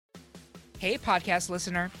Hey, podcast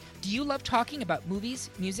listener. Do you love talking about movies,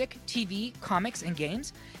 music, TV, comics, and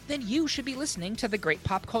games? Then you should be listening to The Great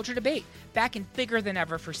Pop Culture Debate, back and bigger than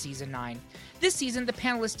ever for Season 9. This season, the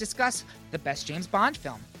panelists discuss the best James Bond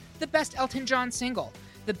film, the best Elton John single,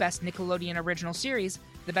 the best Nickelodeon original series,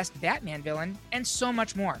 the best Batman villain, and so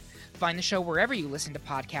much more. Find the show wherever you listen to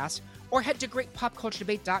podcasts, or head to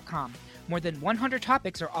greatpopculturedebate.com. More than 100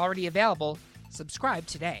 topics are already available. Subscribe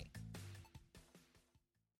today.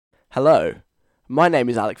 Hello, my name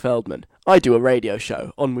is Alec Feldman. I do a radio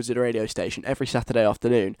show on Wizard Radio Station every Saturday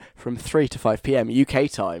afternoon from 3 to 5 p.m. UK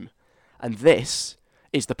time. And this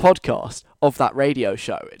is the podcast of that radio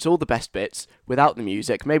show. It's all the best bits, without the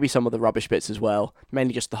music, maybe some of the rubbish bits as well,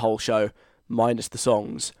 mainly just the whole show, minus the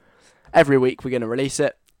songs. Every week we're going to release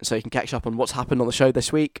it, so you can catch up on what's happened on the show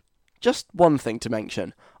this week. Just one thing to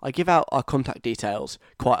mention, I give out our contact details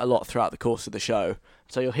quite a lot throughout the course of the show,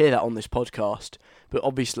 so you'll hear that on this podcast, but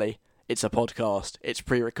obviously it's a podcast, it's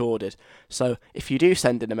pre-recorded, so if you do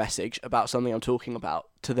send in a message about something I'm talking about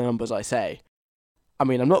to the numbers I say, I'm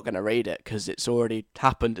not going to read it because it's already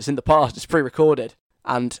happened, it's in the past, it's pre-recorded,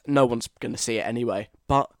 and no one's going to see it anyway,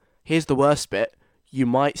 but here's the worst bit, you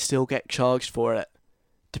might still get charged for it,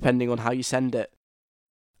 depending on how you send it.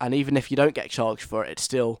 And even if you don't get charged for it, it's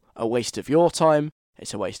still a waste of your time,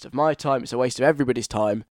 it's a waste of my time, it's a waste of everybody's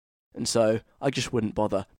time, and so I just wouldn't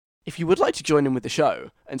bother. If you would like to join in with the show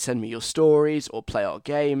and send me your stories or play our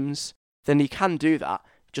games, then you can do that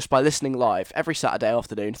just by listening live every Saturday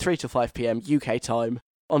afternoon, 3 to 5 p.m. UK time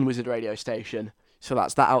on Wizard Radio Station. So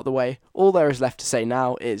that's that out of the way. All there is left to say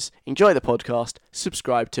now is enjoy the podcast,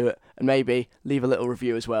 subscribe to it, and maybe leave a little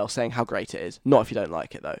review as well saying how great it is. Not if you don't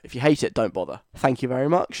like it though. If you hate it, don't bother. Thank you very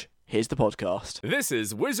much. Here's the podcast. This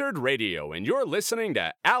is Wizard Radio, and you're listening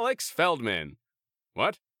to Alex Feldman.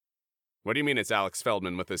 What? What do you mean it's Alex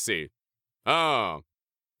Feldman with a C? Oh,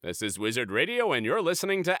 this is Wizard Radio, and you're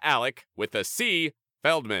listening to Alec with a C,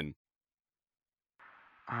 Feldman.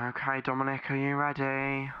 Okay, Dominic, are you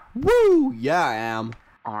ready? Woo! Yeah, I am.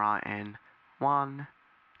 Alright, in 1,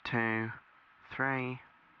 2, 3,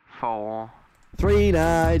 4. 3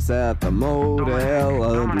 nights at the motel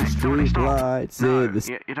under street lights. No,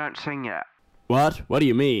 you don't sing yet. What? What do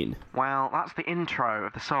you mean? Well, that's the intro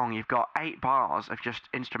of the song. You've got 8 bars of just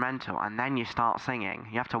instrumental, and then you start singing.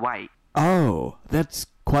 You have to wait. Oh, that's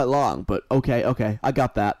quite long, but okay, I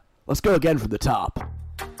got that. Let's go again from the top.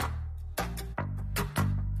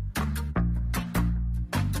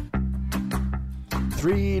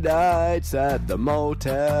 Three nights at the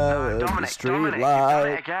motel, Dominic, the street Dominic, you've light. done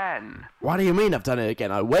it again. What do you mean I've done it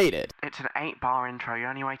again? I waited. It's an 8-bar intro. You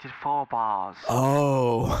only waited 4 bars.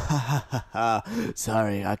 Oh,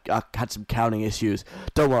 sorry, I had some counting issues.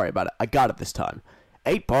 Don't worry about it. I got it this time.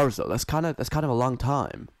 8 bars though. That's kind of a long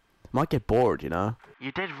time. Might get bored, you know.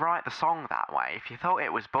 You did write the song that way. If you thought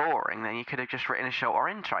it was boring, then you could have just written a shorter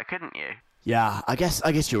intro, couldn't you? Yeah, I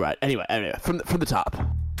guess you're right. Anyway, from the top.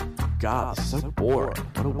 God, this is so boring.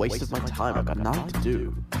 What a waste of my time. I've got nothing to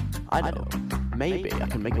do. I know. Maybe I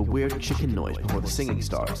can make a weird chicken noise before the singing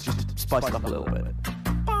starts, just to spice it up a little bit.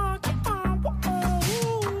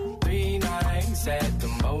 3 nights at the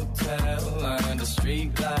motel under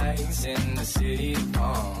street lights in the city of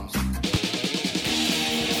palms.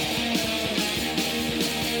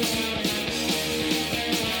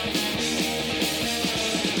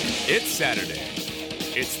 It's Saturday.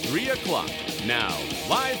 It's 3 o'clock. Now,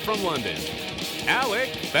 live from London, Alec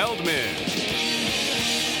Feldman.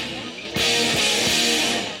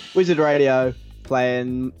 Wizard Radio,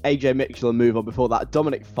 playing AJ Mitchell and Move On before that,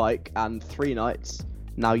 Dominic Fike and 3 Nights.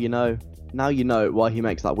 Now you know why he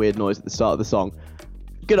makes that weird noise at the start of the song.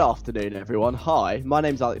 Good afternoon, everyone. Hi, my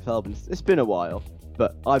name's Alec Feldman. It's been a while,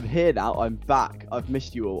 but I'm here now. I'm back. I've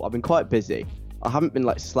missed you all. I've been quite busy. I haven't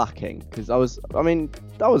been slacking because that was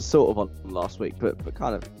sort of on last week, but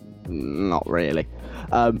kind of not really.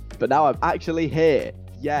 But now I'm actually here.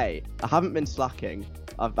 Yay! I haven't been slacking.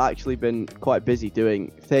 I've actually been quite busy doing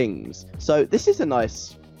things. So this is a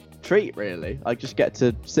nice treat, really. I just get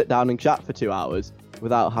to sit down and chat for 2 hours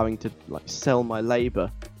without having to sell my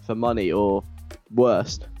labour for money, or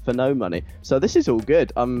worse, for no money. So this is all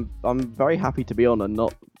good. I'm very happy to be on and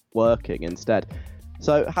not working instead.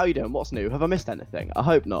 So, how you doing? What's new? Have I missed anything? I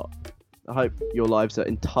hope not. I hope your lives are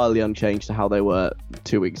entirely unchanged to how they were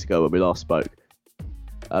 2 weeks ago when we last spoke.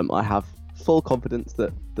 I have full confidence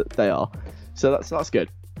that they are. So that's good.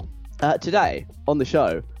 Today, on the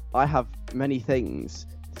show, I have many things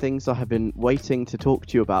I have been waiting to talk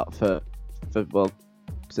to you about for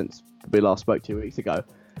since we last spoke 2 weeks ago.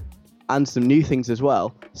 And some new things as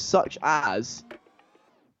well, such as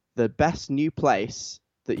the best new place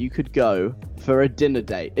that you could go for a dinner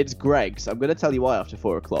date. It's Greg's. I'm going to tell you why after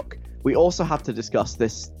 4 o'clock. We also have to discuss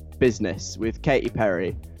this business with Katy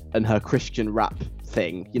Perry and her Christian rap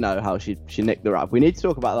thing. You know, how she nicked the rap. We need to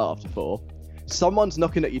talk about that after 4. Someone's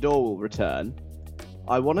Knocking at Your Door will return.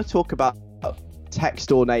 I want to talk about Text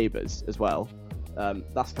Door Neighbours as well.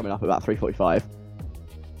 That's coming up at about 3:45.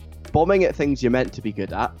 Bombing at things you're meant to be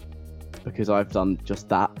good at, because I've done just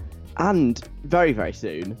that. And very, very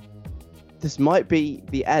soon, this might be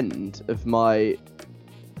the end of my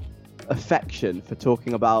affection for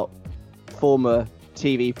talking about former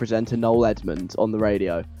TV presenter Noel Edmonds on the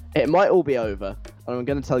radio. It might all be over, and I'm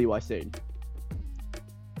going to tell you why soon.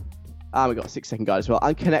 And we've got a 6-second guide as well.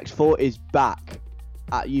 And Connect 4 is back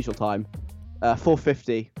at usual time.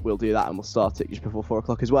 4:50, we'll do that, and we'll start it just before 4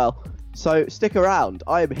 o'clock as well. So stick around.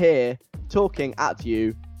 I am here talking at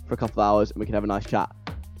you for a couple of hours, and we can have a nice chat.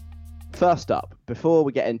 First up, before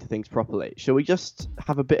we get into things properly, shall we just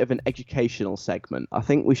have a bit of an educational segment? I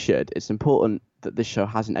think we should. It's important that this show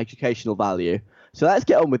has an educational value. So let's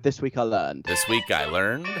get on with This Week I Learned. This week I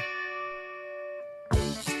learned...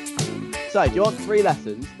 So, do you want 3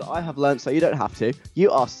 lessons that I have learned so you don't have to?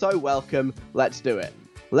 You are so welcome. Let's do it.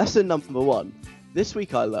 Lesson number 1. This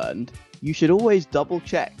week I learned you should always double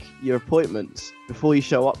check your appointments before you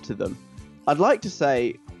show up to them. I'd like to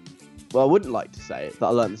say, well, I wouldn't like to say it, that I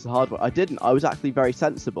learned this the hard way. I didn't. I was actually very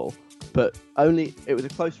sensible, but it was a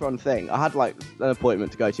close run thing. I had like an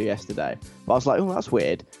appointment to go to yesterday, but I was like, oh, that's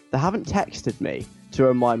weird. They haven't texted me to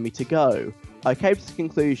remind me to go. I came to the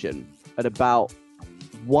conclusion at about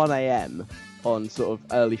 1 a.m. on sort of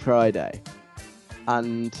early Friday,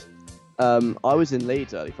 and I was in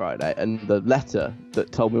Leeds early Friday, and the letter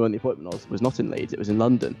that told me when the appointment was not in Leeds, it was in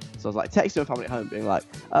London. So I was like texting my family at home being like,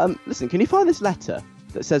 listen, can you find this letter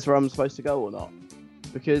that says where I'm supposed to go or not?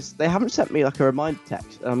 Because they haven't sent me like a reminder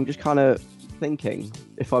text, and I'm just kind of thinking,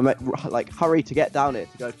 if I hurry to get down here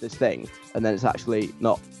to go to this thing, and then it's actually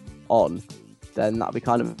not on, then that'd be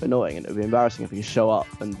kind of annoying, and it would be embarrassing if we just show up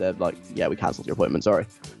and they're like, yeah, we cancelled your appointment, sorry.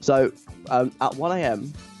 So at 1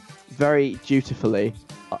 a.m, very dutifully,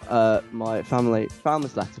 my family found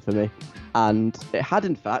this letter for me, and it had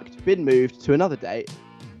in fact been moved to another date,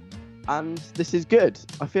 and this is good.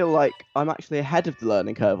 I feel like I'm actually ahead of the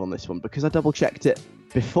learning curve on this one, because I double checked it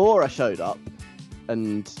before I showed up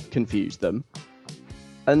and confused them,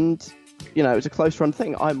 and you know, it was a close run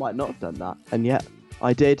thing. I might not have done that, and yet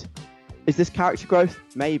I did. Is this character growth?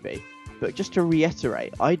 Maybe. But just to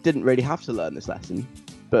reiterate, I didn't really have to learn this lesson,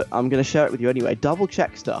 but I'm going to share it with you anyway. Double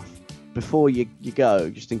check stuff before you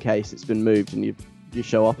go, just in case it's been moved and you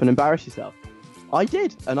show up and embarrass yourself. I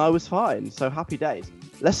did, and I was fine, so happy days.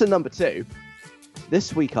 Lesson number 2.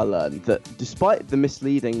 This week I learned that despite the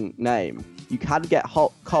misleading name, you can get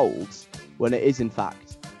hot colds when it is in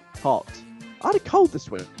fact hot. I had a cold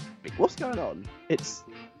this week. What's going on? It's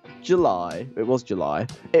July. It was July.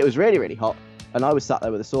 It was really, really hot, and I was sat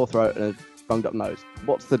there with a sore throat and a bunged up nose.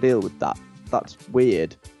 What's the deal with that? That's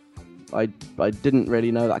weird. I didn't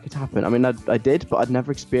really know that could happen. I mean, I did, but I'd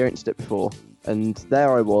never experienced it before. And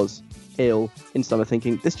there I was, ill, in summer,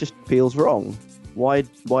 thinking, this just feels wrong. Why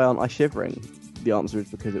aren't I shivering? The answer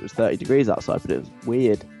is because it was 30 degrees outside, but it was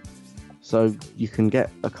weird. So you can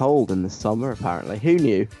get a cold in the summer, apparently. Who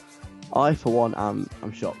knew? I, for one, I'm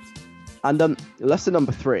shocked. And lesson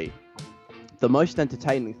number 3, the most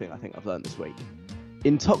entertaining thing I think I've learned this week.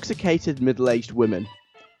 Intoxicated middle-aged women.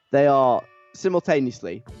 They are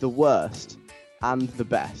simultaneously the worst and the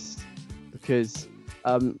best. Because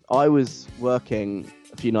I was working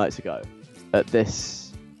a few nights ago at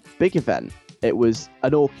this big event. It was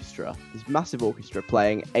an orchestra, this massive orchestra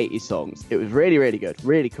playing 80 songs. It was really, really good,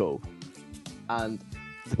 really cool. And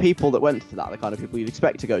the people that went to that, the kind of people you'd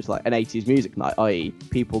expect to go to like an 80s music night, i.e.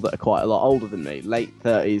 people that are quite a lot older than me, late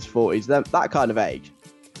 30s, 40s, that kind of age.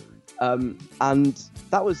 And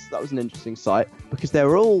that was an interesting sight, because they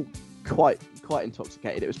were all quite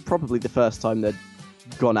intoxicated. It was probably the first time they'd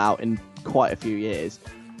gone out in quite a few years,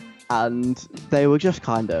 and they were just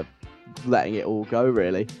kind of letting it all go,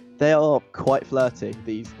 really. They are quite flirty,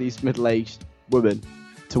 these middle-aged women,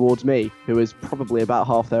 towards me, who is probably about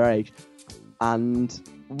half their age. And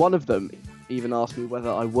one of them even asked me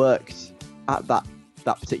whether I worked at that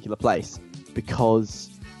particular place,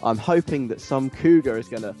 because I'm hoping that some cougar is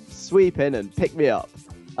going to sweep in and pick me up.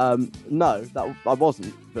 No, that I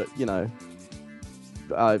wasn't, but you know,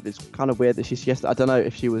 it's kind of weird that she suggested. I don't know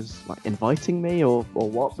if she was like inviting me or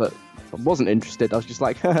what, but I wasn't interested. I was just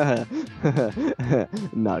like,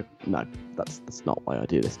 no, that's not why I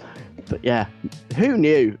do this. But yeah, who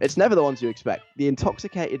knew? It's never the ones you expect. The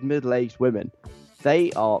intoxicated middle-aged women,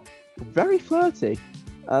 they are very flirty.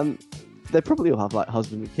 they probably all have like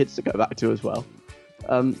husband and kids to go back to as well.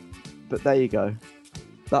 But there you go.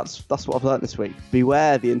 That's what I've learned this week.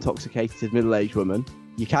 Beware the intoxicated middle-aged woman.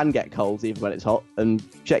 You can get colds even when it's hot, and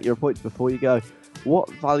check your appointments before you go. What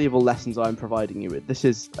valuable lessons I'm providing you with. This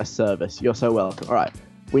is a service. You're so welcome. All right,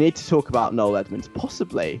 we need to talk about Noel Edmonds,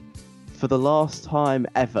 possibly for the last time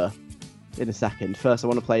ever, in a second. First, I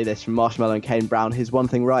want to play this from Marshmello and Kane Brown. His One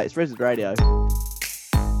Thing Right. It's Wizard Radio.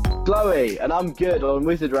 Chloe, and I'm good on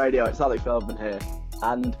Wizard Radio. It's Alex Feldman here.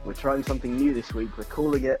 And we're trying something new this week. We're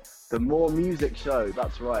calling it the More Music Show.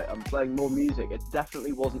 That's right, I'm playing more music. It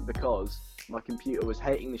definitely wasn't because my computer was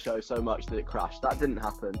hating the show so much that it crashed. That didn't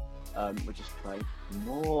happen. We're just playing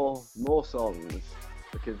more songs,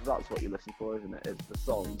 because that's what you listen for, isn't it? It's the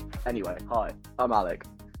songs. Anyway, hi, I'm Alec.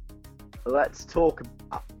 Let's talk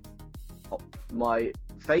about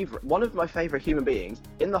one of my favourite human beings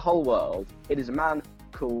in the whole world. It is a man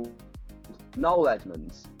called Noel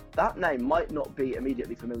Edmonds. That name might not be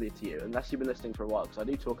immediately familiar to you unless you've been listening for a while, because I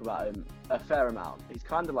do talk about him a fair amount. He's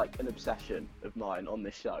kind of like an obsession of mine on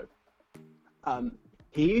this show.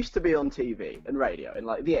 He used to be on TV and radio in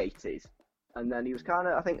like the 80s, and then he was kind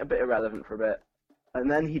of, I think, a bit irrelevant for a bit.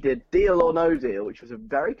 And then he did Deal or No Deal, which was a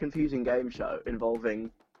very confusing game show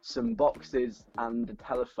involving some boxes and a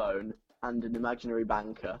telephone and an imaginary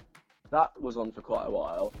banker. That was on for quite a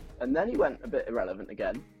while, and then he went a bit irrelevant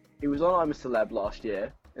again. He was on I'm a Celeb last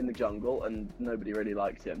year in the jungle, and nobody really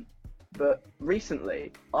liked him. But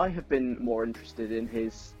recently, I have been more interested in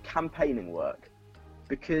his campaigning work,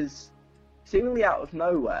 because seemingly out of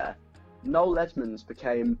nowhere, Noel Edmonds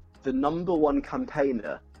became the #1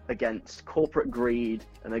 campaigner against corporate greed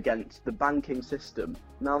and against the banking system.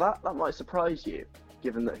 Now that might surprise you,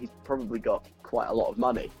 given that he's probably got quite a lot of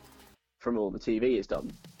money from all the TV he's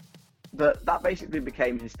done. But that basically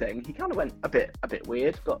became his thing. He kind of went a bit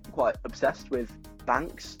weird, got quite obsessed with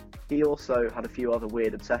banks. He also had a few other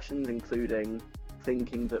weird obsessions, including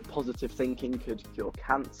thinking that positive thinking could cure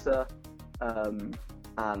cancer,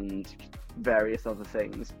 and various other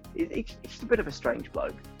things. He's just a bit of a strange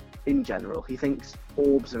bloke in general. He thinks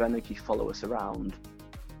orbs of energy follow us around.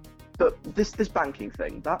 But this banking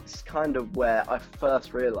thing, that's kind of where I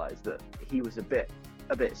first realised that he was a bit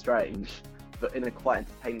strange, but in a quite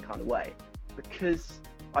entertaining kind of way. Because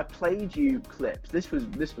I played you clips, this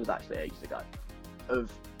was actually ages ago,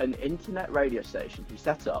 of an internet radio station he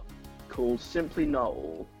set up called Simply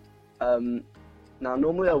Noel. Now,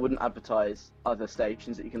 normally I wouldn't advertise other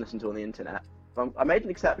stations that you can listen to on the internet, but I made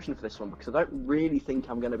an exception for this one because I don't really think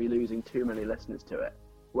I'm going to be losing too many listeners to it,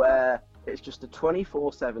 where it's just a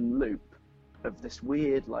 24/7 loop of this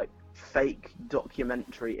weird, like, fake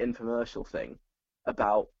documentary infomercial thing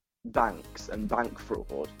about banks and bank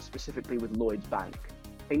fraud, specifically with Lloyds Bank,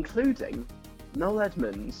 including Noel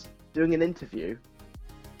Edmonds doing an interview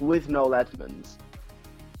with Noel Edmonds.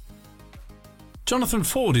 Jonathan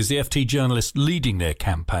Ford is the FT journalist leading their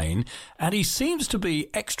campaign, and he seems to be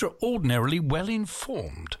extraordinarily well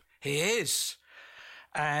informed. He is.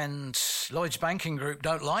 And Lloyds Banking Group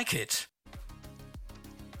don't like it.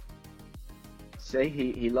 See,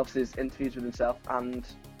 he loves his interviews with himself and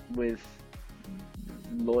with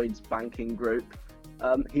Lloyds Banking Group.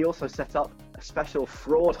 He also set up a special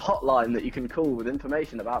fraud hotline that you can call with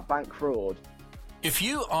information about bank fraud. If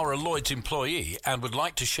you are a Lloyds employee and would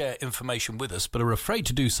like to share information with us but are afraid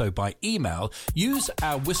to do so by email, use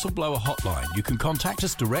our whistleblower hotline. You can contact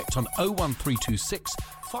us direct on 01326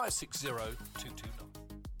 560 229.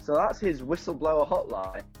 So that's his whistleblower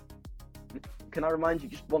hotline. Can I remind you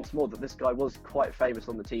just once more that this guy was quite famous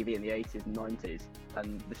on the TV in the 80s and 90s,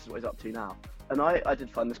 and this is what he's up to now. And I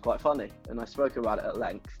did find this quite funny, and I spoke about it at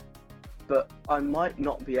length. But I might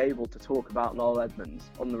not be able to talk about Noel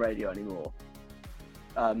Edmonds on the radio anymore.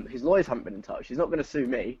 His lawyers haven't been in touch. He's not going to sue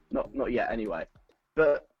me, not yet anyway.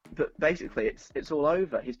 But basically, it's all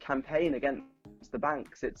over. His campaign against the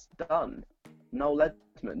banks, it's done. Noel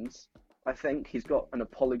Edmonds, I think he's got an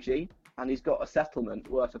apology, and he's got a settlement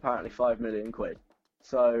worth apparently £5 million.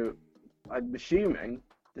 So I'm assuming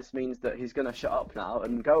this means that he's going to shut up now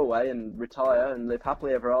and go away and retire and live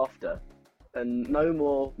happily ever after. And no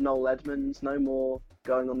more Noel Edmonds, no more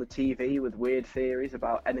going on the TV with weird theories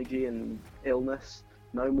about energy and illness.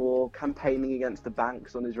 No more campaigning against the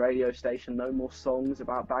banks on his radio station. No more songs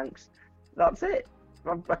about banks. That's it.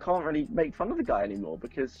 I can't really make fun of the guy anymore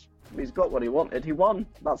because he's got what he wanted. He won.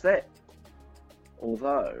 That's it.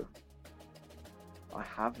 Although, I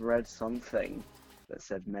have read something that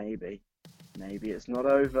said maybe it's not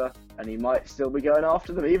over and he might still be going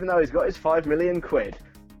after them even though he's got his £5 million.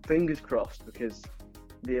 Fingers crossed, because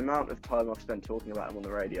the amount of time I've spent talking about him on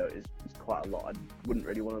the radio is quite a lot. I wouldn't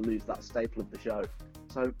really want to lose that staple of the show.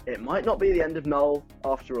 So it might not be the end of Noel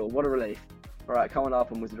after all. What a relief. All right, coming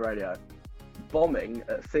up on Wizard Radio. Bombing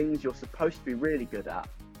at things you're supposed to be really good at.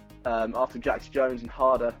 After Jax Jones and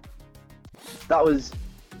Harder. That was...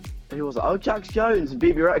 Who was it? Oh, Jax Jones and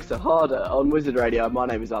BB Rexa, Harder on Wizard Radio. My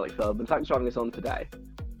name is Alex Feldman. Thanks for having us on today.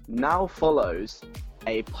 Now follows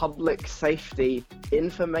a public safety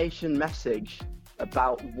information message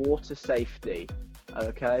about water safety.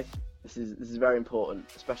 Okay? This is very important,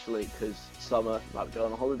 especially because summer, like going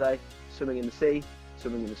on a holiday, swimming in the sea,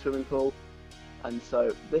 swimming in the swimming pool. And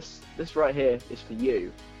so this right here is for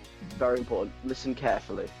you. Very important. Listen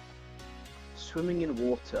carefully. Swimming in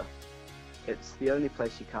water. It's the only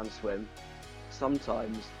place you can swim.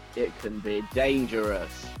 Sometimes it can be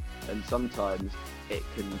dangerous, and sometimes it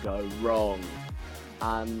can go wrong.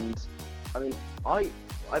 And I mean, I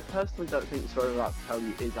personally don't think the story I'm about to tell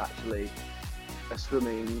you is actually a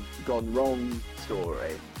swimming gone wrong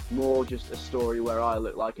story. More just a story where I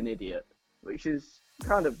look like an idiot, which is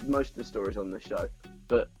kind of most of the stories on this show.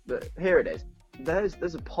 But here it is.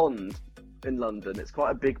 There's a pond in London. It's quite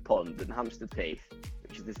a big pond in Hampstead Heath,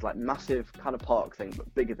 which is this like massive kind of park thing,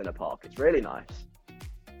 but bigger than a park. It's really nice.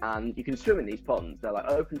 And you can swim in these ponds. They're like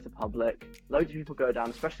open to the public. Loads of people go down,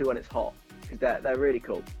 especially when it's hot, because they're really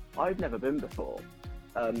cool. I've never been before.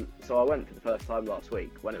 So I went for the first time last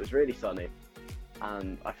week when it was really sunny,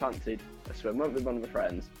 and I fancied a swim. Went with one of my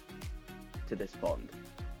friends to this pond,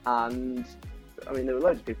 and I mean there were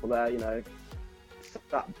loads of people there, you know,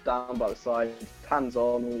 sat down by the side, hands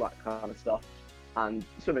on, all that kind of stuff, and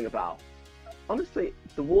swimming about. Honestly,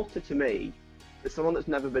 the water to me, as someone that's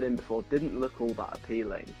never been in before, didn't look all that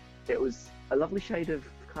appealing. It was a lovely shade of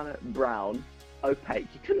kind of brown, opaque.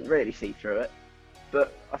 You couldn't really see through it,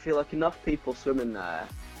 but I feel like enough people swim in there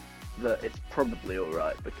that it's probably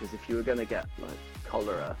alright, because if you were going to get like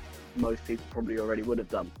cholera, most people probably already would have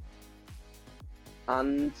done.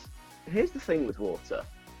 And here's the thing with water.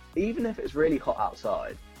 Even if it's really hot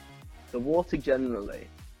outside, the water generally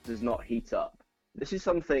does not heat up. This is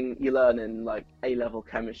something you learn in like A-level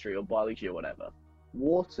chemistry or biology or whatever.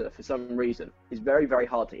 Water, for some reason, is very, very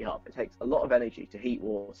hard to heat up. It takes a lot of energy to heat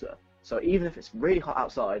water. So even if it's really hot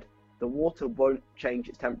outside, the water won't change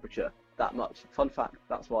its temperature that much. Fun fact,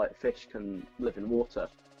 that's why fish can live in water,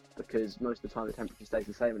 because most of the time the temperature stays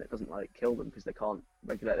the same and it doesn't like kill them because they can't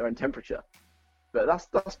regulate their own temperature. But that's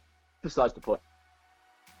besides the point.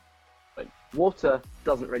 Water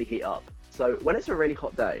doesn't really heat up. So when it's a really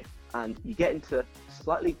hot day and you get into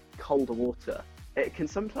slightly colder water, it can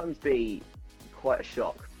sometimes be quite a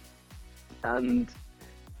shock. And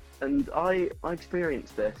I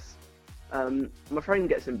experienced this. My friend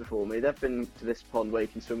gets in before me. They've been to this pond where you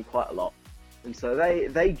can swim quite a lot, and so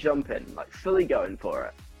they jump in, like fully going for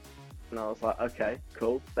it. And I was like, okay,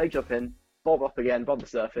 cool. They jump in, bob up again, bob the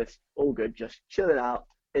surface, all good, just chilling out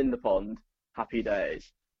in the pond, happy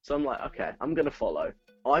days. So I'm like, okay, I'm gonna follow.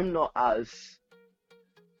 I'm not as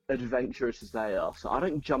adventurous as they are, so I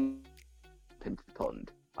don't jump into the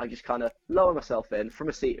pond. I just kind of lower myself in from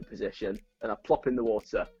a seated position, and I plop in the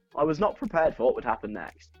water. I was not prepared for what would happen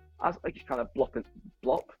next. I just kind of plop in the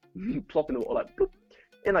water, like, bloop,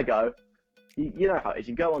 in I go. You know how it is,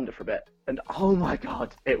 you go under for a bit, and oh my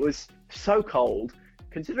god, it was so cold.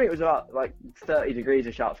 Considering it was about like 30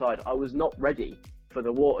 degrees-ish outside, I was not ready for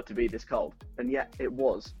the water to be this cold, and yet it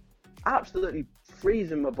was. Absolutely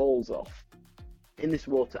freezing my balls off in this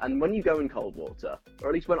water. And when you go in cold water, or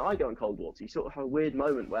at least when I go in cold water, you sort of have a weird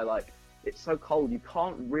moment where like, it's so cold you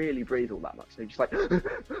can't really breathe all that much, so you're just like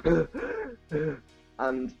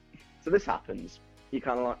and so this happens. You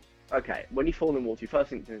kind of like, okay, when you fall in water, your first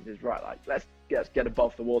thing to do is, right, like, let's get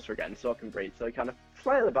above the water again so I can breathe. So you kind of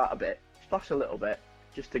flail about a bit, splash a little bit,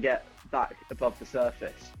 just to get back above the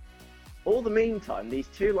surface. All the meantime, these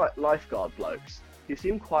two like lifeguard blokes, who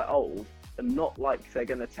seem quite old and not like they're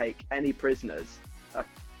going to take any prisoners, are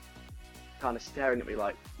kind of staring at me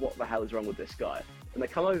like, what the hell is wrong with this guy? And they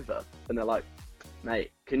come over and they're like,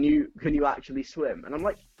 mate, can you actually swim? And I'm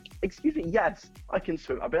like, excuse me, yes, I can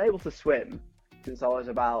swim. I've been able to swim since I was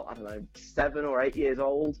about, I don't know, 7 or 8 years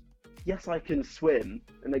old. Yes, I can swim.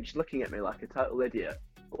 And they're just looking at me like a total idiot.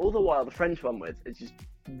 All the while, the French one with is just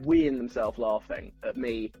weeing themselves laughing at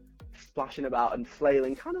me splashing about and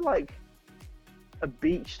flailing, kind of like a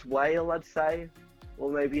beached whale, I'd say.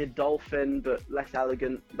 Or maybe a dolphin, but less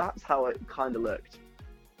elegant. That's how it kind of looked.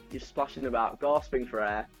 Just splashing about, gasping for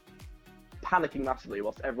air, panicking massively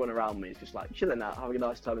whilst everyone around me is just like chilling out, having a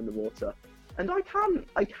nice time in the water. And I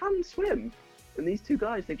can swim. And these two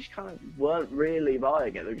guys, they just kind of weren't really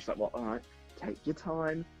buying it. They're just like, well, alright, take your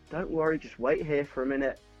time. Don't worry, just wait here for a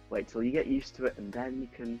minute. Wait till you get used to it, and then you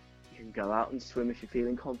can go out and swim if you're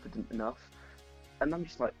feeling confident enough. And I'm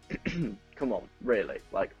just like, come on, really?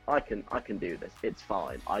 Like, I can do this. It's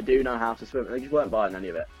fine. I do know how to swim. And they just weren't buying any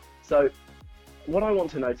of it. So what I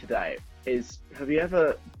want to know today is, have you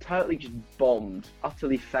ever totally just bombed,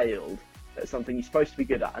 utterly failed at something you're supposed to be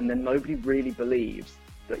good at, and then nobody really believes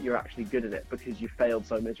that you're actually good at it because you failed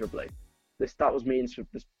so miserably? That was me in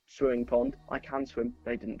the swimming pond. I can swim.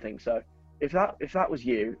 They didn't think so. If that was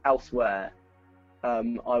you elsewhere,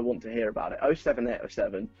 I want to hear about it.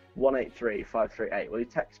 07807 183 538. Will you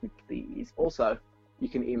text me, please? Also, you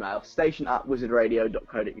can email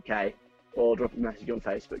station@wizardradio.co.uk or drop a message on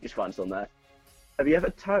Facebook. Just find us on there. Have you ever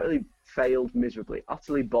totally failed miserably,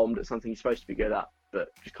 utterly bombed at something you're supposed to be good at, but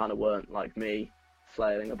just kind of weren't, like me,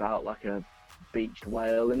 flailing about like a beached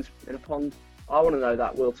whale in a pond? I want to know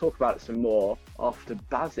that. We'll talk about it some more after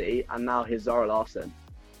Bazzy, and now here's Zara Larson.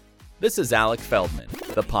 This is Alec Feldman,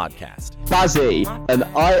 the podcast. Bazzy, an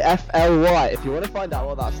IFLY. If you want to find out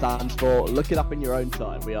what that stands for, look it up in your own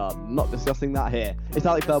time. We are not discussing that here. It's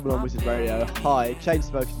Alec Feldman on Wizard Radio. Hi,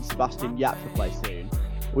 Chainsmokers and Sebastian Yap to play soon.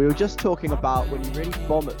 We were just talking about when you really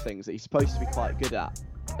bomb at things that you're supposed to be quite good at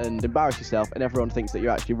and embarrass yourself, and everyone thinks that you're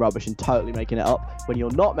actually rubbish and totally making it up when you're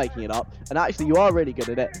not making it up, and actually you are really good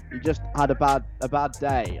at it. You just had a bad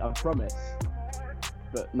day, I promise.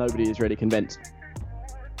 But nobody is really convinced.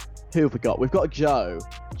 Who have we got? We've got Joe.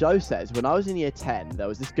 Joe says, when I was in year 10, there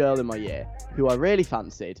was this girl in my year who I really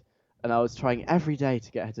fancied, and I was trying every day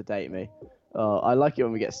to get her to date me. I like it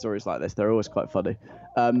when we get stories like this. They're always quite funny.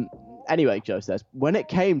 Anyway, Joe says, when it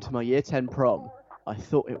came to my year 10 prom, I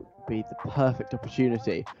thought it would be the perfect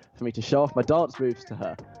opportunity for me to show off my dance moves to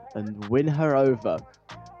her and win her over.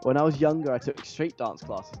 When I was younger, I took street dance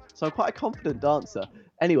classes, so I'm quite a confident dancer.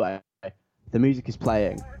 Anyway, the music is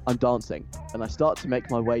playing, I'm dancing, and I start to make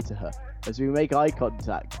my way to her. As we make eye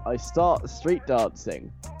contact, I start street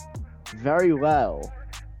dancing very well,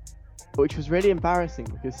 which was really embarrassing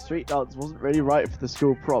because street dance wasn't really right for the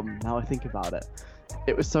school prom, now I think about it.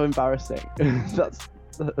 It was so embarrassing. I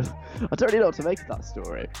don't really know what to make of that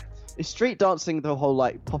story. Is street dancing the whole,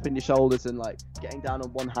 like, popping your shoulders and, like, getting down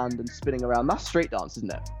on one hand and spinning around? That's street dance,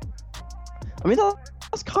 isn't it? I mean,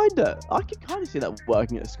 that's I can kind of see that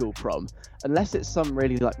working at a school prom. Unless it's some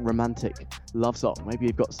really, like, romantic love song. Maybe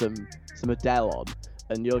you've got some Adele on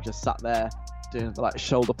and you're just sat there doing the, like,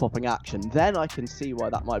 shoulder popping action. Then I can see why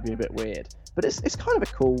that might be a bit weird. But it's kind of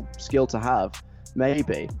a cool skill to have,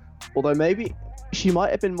 maybe. Although maybe she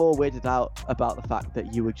might have been more weirded out about the fact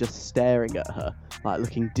that you were just staring at her, like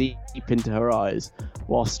looking deep into her eyes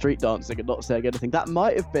while street dancing and not saying anything. That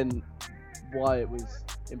might have been why it was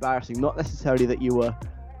embarrassing. Not necessarily that you were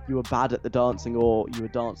bad at the dancing or you were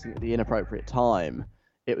dancing at the inappropriate time.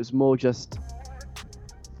 It was more just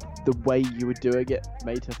the way you were doing it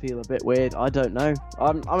made her feel a bit weird. I don't know.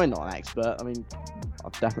 I'm not an expert. I mean,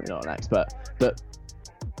 I'm definitely not an expert, but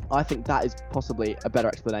I think that is possibly a better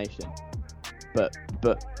explanation. But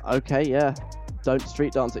okay, yeah. Don't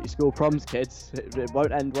street dance at your school proms, kids. It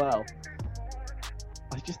won't end well.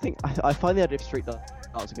 I just think I find the idea of street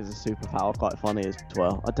dancing as a superpower quite funny as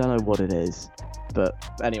well. I don't know what it is, but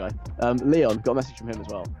anyway. Leon, got a message from him as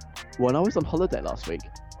well. When I was on holiday last week,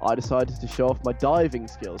 I decided to show off my diving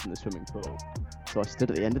skills in the swimming pool. So I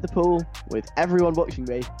stood at the end of the pool with everyone watching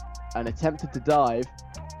me and attempted to dive,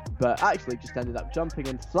 but actually just ended up jumping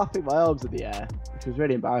and flapping my arms in the air, which was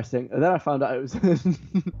really embarrassing. And then I found out it was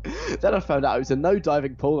a no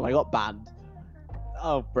diving pool and I got banned.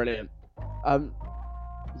 Oh, brilliant.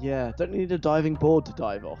 Yeah, don't need a diving board to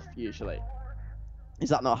dive off usually. Is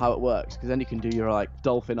that not how it works? Because then you can do your, like,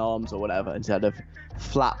 dolphin arms or whatever instead of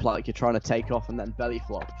flap like you're trying to take off and then belly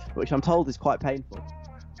flop, which I'm told is quite painful.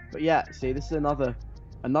 But yeah, see, this is another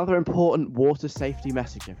important water safety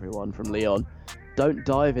message, everyone, from Leon. Don't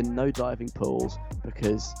dive in no diving pools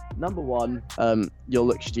because, number one, you'll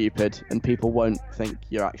look stupid and people won't think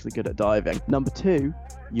you're actually good at diving. Number two,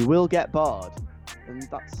 you will get barred, and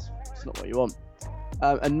that's not what you want.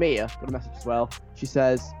 And Mia got a message as well. She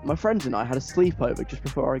says, my friends and I had a sleepover just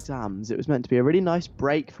before our exams. It was meant to be a really nice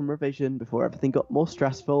break from revision before everything got more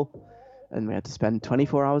stressful, and we had to spend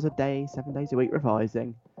 24 hours a day, 7 days a week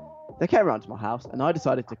revising. They came around to my house and I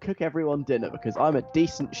decided to cook everyone dinner because I'm a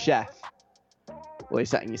decent chef. Well, you're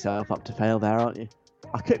setting yourself up to fail there, aren't you?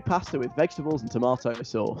 I cooked pasta with vegetables and tomato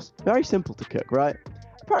sauce. Very simple to cook, right?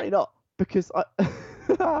 Apparently not, because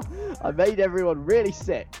I made everyone really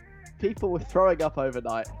sick. People were throwing up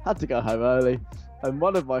overnight, had to go home early, and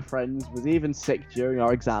one of my friends was even sick during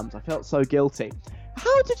our exams. I felt so guilty.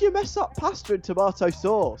 How did you mess up pasta and tomato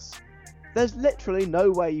sauce? There's literally no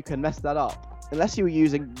way you can mess that up, unless you were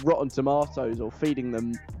using rotten tomatoes or feeding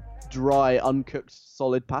them dry, uncooked,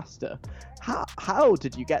 solid pasta. How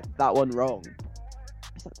did you get that one wrong?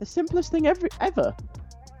 It's like the simplest thing ever.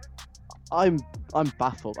 I'm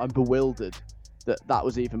baffled. I'm bewildered that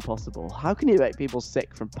was even possible. How can you make people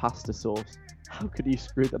sick from pasta sauce? How could you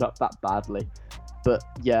screw that up that badly? But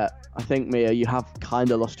yeah, I think, Mia, you have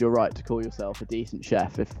kind of lost your right to call yourself a decent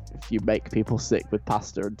chef if you make people sick with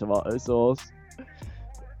pasta and tomato sauce.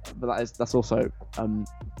 But that's also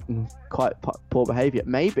quite poor behaviour.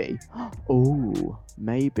 Maybe you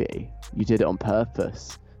did it on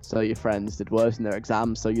purpose, so your friends did worse in their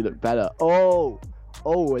exams, so you look better. Oh,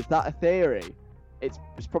 is that a theory? It's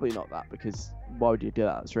probably not that, because why would you do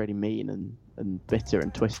that? It's really mean and bitter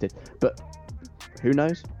and twisted. But who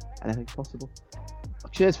knows? Anything's possible.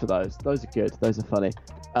 Cheers for those. Those are good. Those are funny.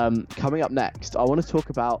 Coming up next, I want to talk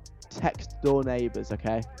about text door neighbours,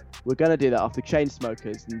 okay? We're going to do that after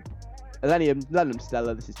Chainsmokers and Illenium, Lennon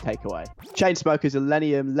Stella. This is Takeaway. Chainsmokers,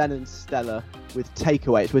 Illenium, Lennon Stella with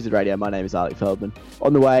Takeaway. It's Wizard Radio. My name is Alex Feldman.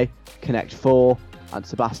 On the way, Connect 4 and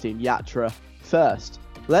Sebastian Yatra. First,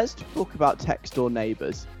 let's talk about text door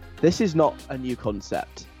neighbours. This is not a new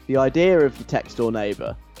concept. The idea of the text door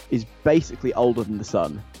neighbour is basically older than the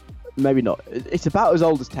sun. Maybe not. It's about as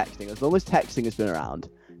old as texting. As long as texting has been around,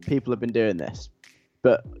 people have been doing this.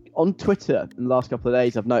 But on Twitter in the last couple of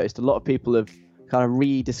days, I've noticed a lot of people have kind of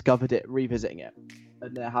rediscovered it, revisiting it,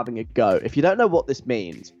 and they're having a go. If you don't know what this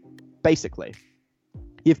means, basically,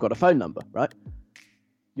 you've got a phone number, right?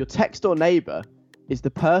 Your text door neighbour is the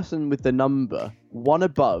person with the number one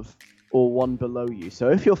above or one below you. So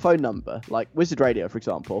if your phone number, like Wizard Radio, for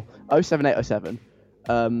example, 07807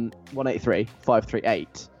 183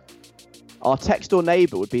 538, our text door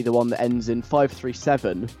neighbour would be the one that ends in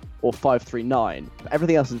 537 or 539. But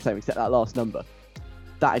everything else is the same except that last number.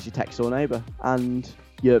 That is your text door neighbour. And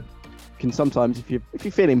you can sometimes, if you're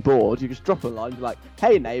feeling bored, you just drop a line, be like,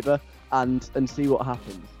 "Hey neighbour," and see what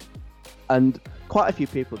happens. And quite a few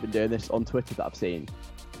people have been doing this on Twitter that I've seen.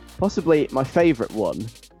 Possibly my favourite one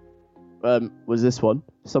was this one.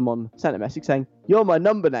 Someone sent a message saying, "You're my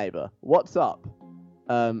number neighbour. What's up?"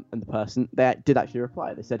 And the person, they did actually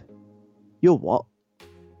reply. They said, "You're what?"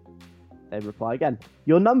 They reply again,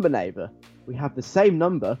 "Your number neighbour. We have the same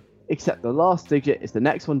number, except the last digit is the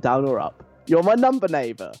next one down or up. You're my number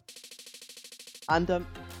neighbour." And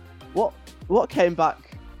what came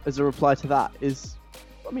back as a reply to that is,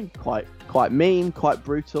 I mean, quite mean, quite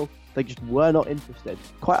brutal. They just were not interested.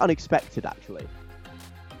 Quite unexpected, actually.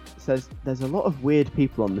 It says, "There's a lot of weird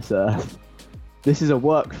people on this earth. This is a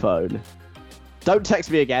work phone. Don't text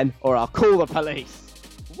me again, or I'll call the police."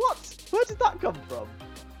 What? Where did that come from?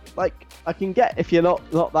 Like, I can get if you're not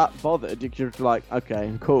that bothered, you're just like,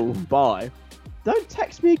 okay, cool, bye. Don't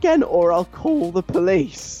text me again, or I'll call the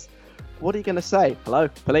police. What are you going to say? "Hello,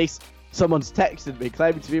 police. Someone's texted me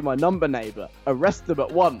claiming to be my number neighbour. Arrest them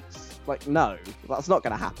at once." Like, no, that's not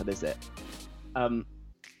going to happen, is it?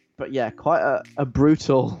 But yeah, quite a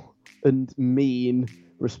brutal and mean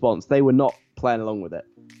response. They were not playing along with it.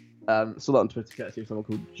 Saw that on Twitter courtesy of someone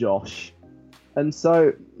called Josh. And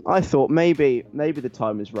so I thought maybe the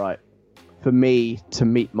time is right for me to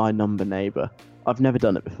meet my number neighbour. I've never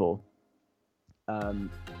done it before.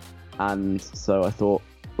 And so I thought,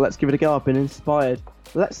 let's give it a go. I've been inspired.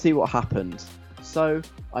 Let's see what happens. So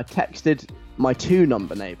I texted my two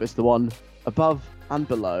number neighbours, the one above and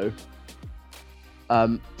below,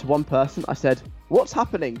 to one person. I said, "What's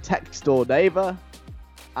happening, text door neighbour?"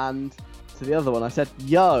 And to the other one, I said,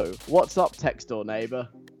 "Yo, what's up, text door neighbour?"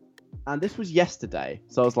 And this was yesterday.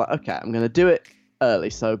 So I was like, okay, I'm going to do it early.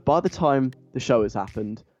 So by the time the show has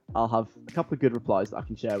happened, I'll have a couple of good replies that I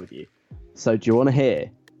can share with you. So do you want to hear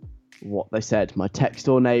what they said? My text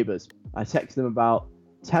door neighbours. I texted them about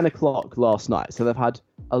 10 o'clock last night. So they've had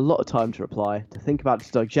a lot of time to reply, to think about it,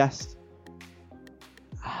 to digest.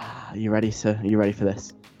 Are you ready, sir? Are you ready for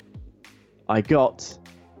this? I got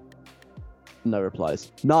no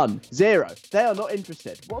replies. None. Zero. They are not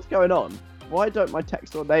interested. What's going on? Why don't my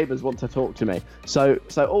text door neighbours want to talk to me? So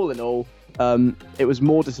all in all, it was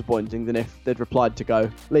more disappointing than if they'd replied to go,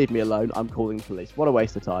 "Leave me alone, I'm calling the police." What a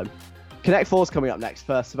waste of time. Connect 4's coming up next.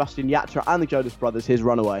 First, Sebastian Yatra and the Jonas Brothers, here's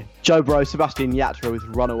Runaway. Joe Bro, Sebastian Yatra with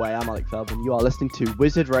Runaway. I'm Alex Feldman. You are listening to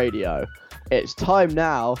Wizard Radio. It's time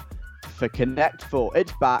now for Connect 4.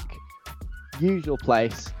 It's back. Usual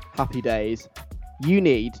place. Happy days. You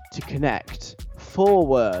need to connect 4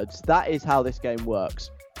 words. That is how this game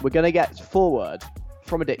works. We're going to get 4 words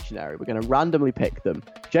from a dictionary. We're going to randomly pick them.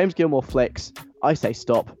 James Gilmore flicks. I say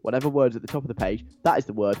stop. Whatever word's at the top of the page, that is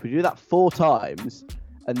the word. We do that 4 times,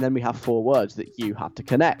 and then we have 4 words that you have to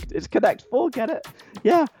connect. It's Connect 4, get it?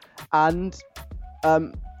 Yeah. And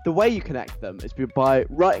the way you connect them is by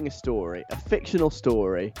writing a story, a fictional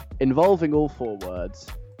story, involving all 4 words,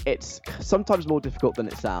 it's sometimes more difficult than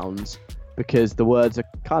it sounds because the words are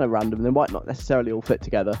kind of random and they might not necessarily all fit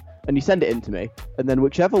together. And you send it in to me, and then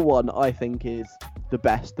whichever one I think is the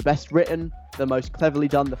best written, the most cleverly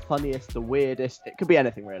done, the funniest, the weirdest, it could be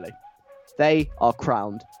anything really. They are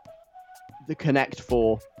crowned the Connect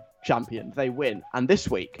 4 champion. They win. And this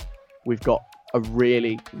week, we've got a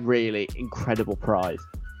really, really incredible prize.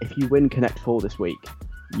 If you win Connect 4 this week,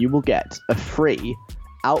 you will get a free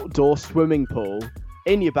outdoor swimming pool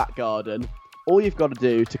in your back garden. All you've got to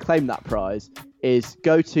do to claim that prize is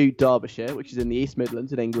go to Derbyshire, which is in the East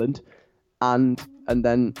Midlands in England, and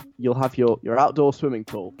then you'll have your outdoor swimming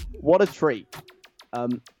pool. What a treat.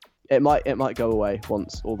 It might go away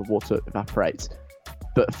once all the water evaporates.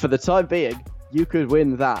 But for the time being, you could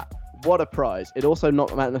win that. What a prize. It also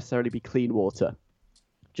not might necessarily be clean water.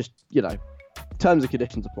 Just, terms and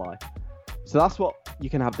conditions apply. So that's what you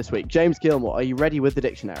can have this week. James Gilmore, are you ready with the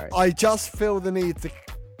dictionary? I just feel the need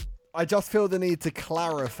to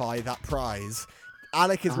clarify that prize.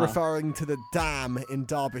 Alec is referring to the dam in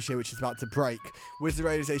Derbyshire, which is about to break. Wizard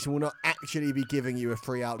Radio Station will not actually be giving you a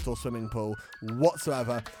free outdoor swimming pool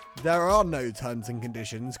whatsoever. There are no terms and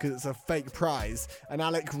conditions because it's a fake prize. And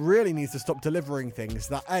Alec really needs to stop delivering things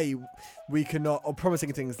that A, we cannot, or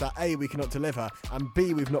promising things that A, we cannot deliver, and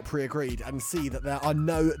B, we've not pre-agreed, and C, that there are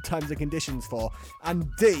no terms and conditions for, and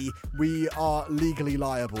D, we are legally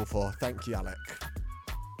liable for. Thank you, Alec.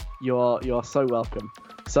 You are so welcome.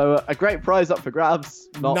 So a great prize up for grabs.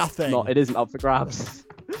 Nothing. It isn't up for grabs.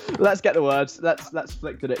 Let's get the words. Let's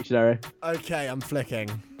flick the dictionary. Okay, I'm flicking.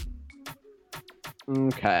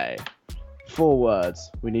 Okay. 4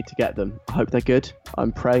 words. We need to get them. I hope they're good.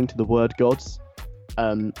 I'm praying to the word gods.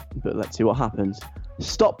 But let's see what happens.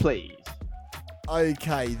 Stop, please.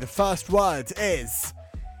 Okay, the first word is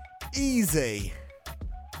easy.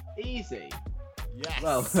 Easy. Yes.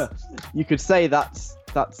 Well, you could say that's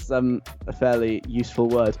a fairly useful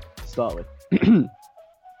word to start with.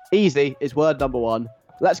 Easy is word number 1.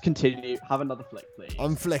 Let's continue. Have another flick, please.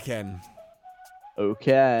 I'm flicking.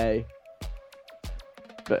 Okay.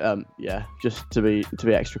 But yeah, just to be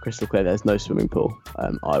extra crystal clear, there's no swimming pool.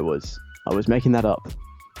 I was making that up.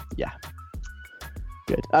 Yeah.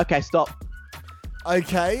 Good. Okay, stop.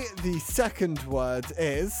 Okay, the second word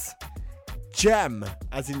is gem,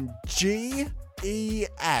 as in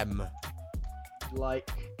G-E-M.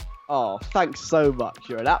 Like, oh, thanks so much.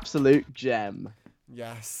 You're an absolute gem.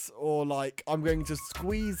 Yes, or like, I'm going to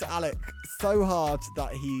squeeze Alec so hard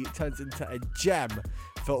that he turns into a gem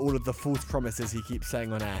for all of the false promises he keeps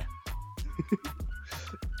saying on air.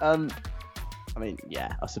 I mean,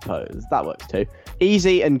 yeah, I suppose that works too.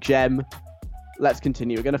 Easy and gem. Let's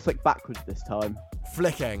continue. We're going to flick backwards this time.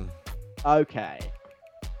 Flicking. Okay.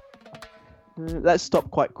 Let's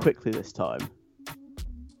stop quite quickly this time.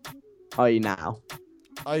 Are you now?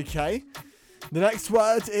 Okay. The next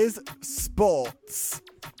word is sports.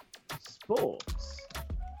 Sports.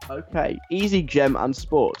 Okay. Easy, gem, and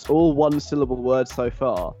sports. All 1-syllable words so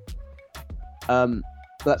far.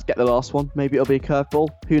 Let's get the last one. Maybe it'll be a curveball.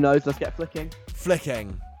 Who knows? Let's get flicking.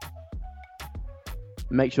 Flicking.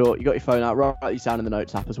 Make sure you got your phone out. Write these down in the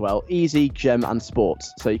notes app as well. Easy, gem, and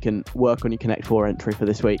sports. So you can work on your Connect 4 entry for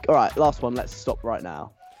this week. All right. Last one. Let's stop right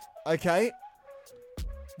now. Okay.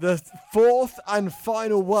 The fourth and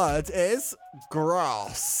final word is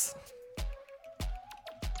grass.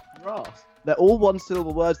 Grass. They're all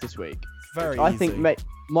 1-syllable words this week. Very I easy. think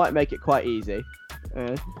might make it quite easy.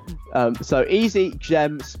 So easy,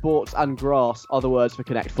 gem, sports, and grass are the words for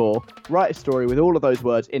Connect 4. Write a story with all of those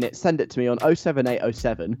words in it. Send it to me on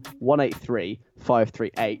 07807 183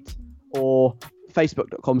 538 or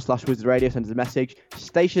facebook.com/wizardradio. Send us a message.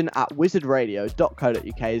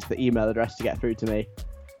 station@wizardradio.co.uk is the email address to get through to me.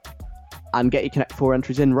 And get your Connect 4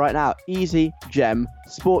 entries in right now. Easy, gem,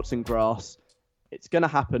 sports, and grass. It's going to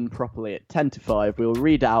happen properly at 10 to 5. We'll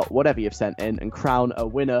read out whatever you've sent in and crown a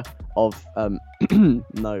winner of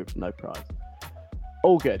no prize.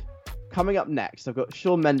 All good. Coming up next, I've got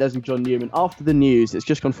Shawn Mendes and John Newman. After the news, it's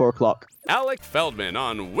just gone 4 o'clock. Alec Feldman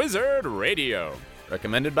on Wizard Radio.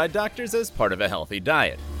 Recommended by doctors as part of a healthy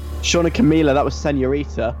diet. Sean and Camila, that was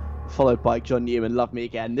Senorita, followed by John Newman, Love Me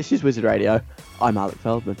Again. This is Wizard Radio. I'm Alec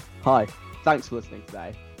Feldman. Hi, thanks for listening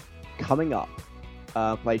today. Coming up,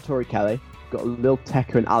 play Tori Kelly. Got a Lil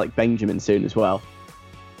Tecca and Alec Benjamin soon as well.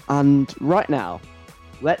 And right now,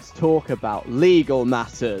 let's talk about legal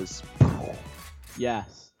matters.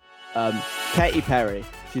 Yes. Katy Perry,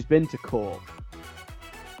 she's been to court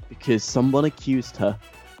because someone accused her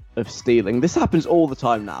of stealing. This happens all the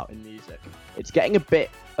time now in music. It's getting a bit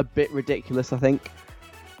ridiculous, I think.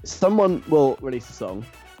 Someone will release a song.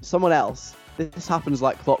 Someone else, this happens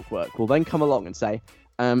like clockwork, will then come along and say,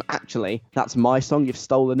 Actually, that's my song. You've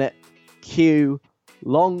stolen it. Cue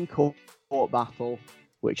long court battle,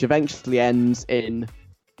 which eventually ends in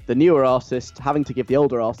the newer artist having to give the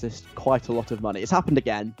older artist quite a lot of money. It's happened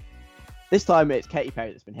again. This time it's Katy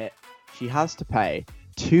Perry that's been hit. She has to pay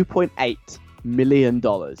 $2.8 million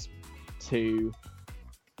to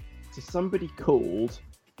somebody called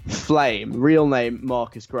Flame, real name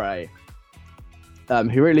Marcus Gray,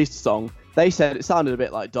 who released a song. They said it sounded a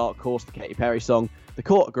bit like Dark Horse, the Katy Perry song. The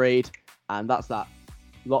court agreed, and that's that.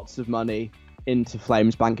 Lots of money into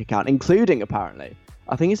Flame's bank account, including, apparently,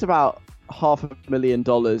 I think it's about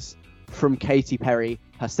 $500,000 from Katy Perry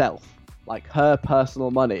herself. Like, her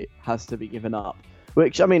personal money has to be given up.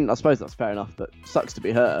 Which, I mean, I suppose that's fair enough, but sucks to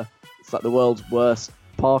be her. It's like the world's worst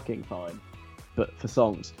parking fine, but for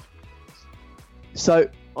songs. So,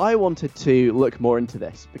 I wanted to look more into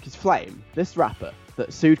this, because Flame, this rapper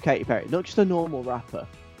that sued Katy Perry, not just a normal rapper,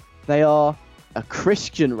 they are a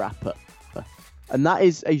Christian rapper. And that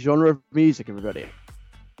is a genre of music, everybody.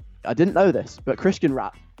 I didn't know this, but Christian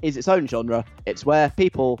rap is its own genre. It's where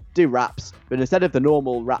people do raps, but instead of the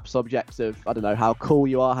normal rap subjects of, I don't know, how cool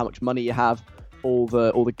you are, how much money you have, all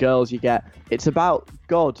the girls you get, it's about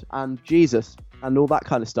God and Jesus and all that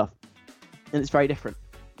kind of stuff. And it's very different.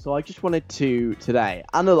 So I just wanted to, today,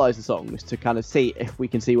 analyse the songs to kind of see if we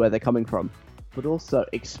can see where they're coming from, but also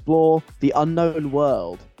explore the unknown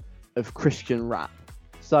world of Christian rap.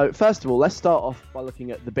 So first of all, let's start off by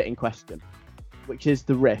looking at the bit in question, which is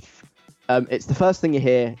the riff. It's the first thing you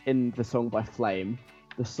hear in the song by Flame.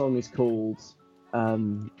 The song is called,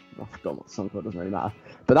 I've forgotten what the song's called, doesn't really matter.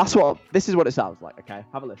 But this is what it sounds like, okay?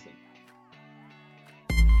 Have a listen.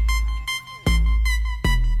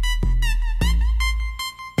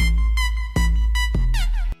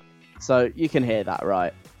 So you can hear that,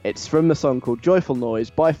 right? It's from the song called Joyful Noise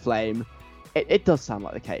by Flame. It does sound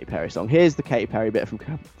like the Katy Perry song. Here's the Katy Perry bit for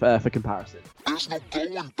comparison. There's no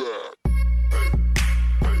going back.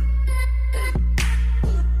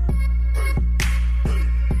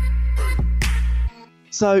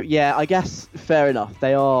 So, yeah, I guess fair enough.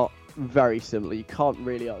 They are very similar. You can't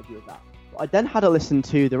really argue with that. But I then had a listen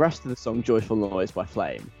to the rest of the song Joyful Noise by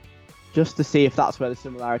Flame, just to see if that's where the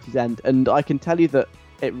similarities end. And I can tell you that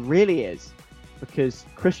it really is, because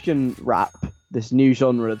Christian rap, this new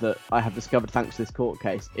genre that I have discovered thanks to this court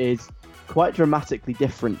case, is quite dramatically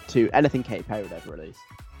different to anything Katy Perry would ever release.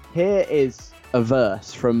 Here is a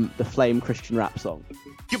verse from the Flame Christian rap song.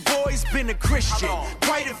 Your boy's been a Christian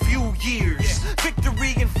quite a few years.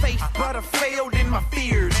 Victory in faith, but I failed in my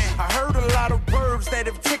fears. I heard a lot of words that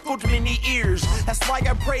have tickled many ears. That's why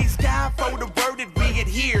I praise God for the word that we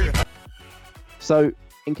adhere. So,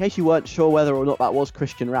 in case you weren't sure whether or not that was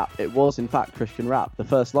Christian rap, it was in fact Christian rap. The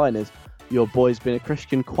first line is, your boy's been a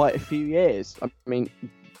Christian quite a few years. I mean,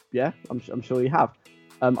 yeah, I'm sure you have.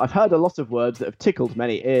 I've heard a lot of words that have tickled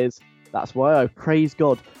many ears. That's why I praise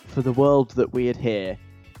God for the world that we adhere.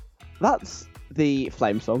 That's the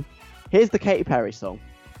Flame song. Here's the Katy Perry song.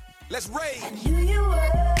 Let's rage. I knew you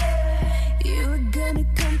were gonna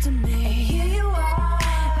come to me. And here you are,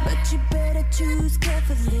 but you better choose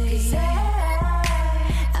carefully.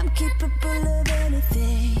 'Cause I'm capable of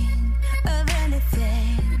anything, and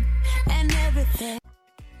everything.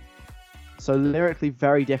 So lyrically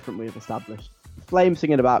very different, we've established. Flame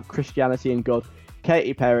singing about Christianity and God.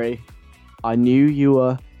 Katy Perry, I knew you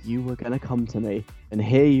were gonna come to me, and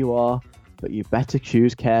here you are, but you better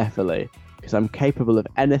choose carefully, because I'm capable of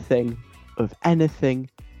anything, and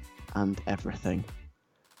everything.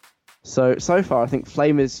 So far, I think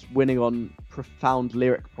Flame is winning on profound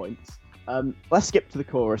lyric points. Let's skip to the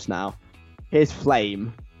chorus now. Here's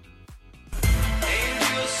Flame.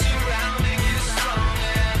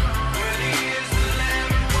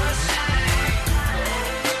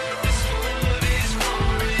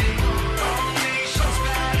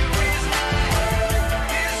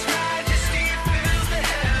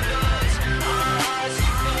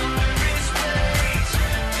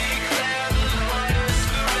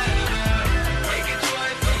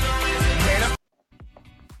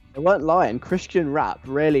 They weren't lying. Christian rap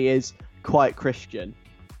really is quite Christian.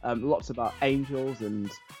 Lots about angels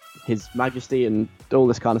and His Majesty and all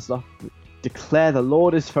this kind of stuff. Declare the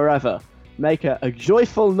Lord is forever. Make a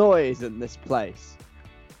joyful noise in this place.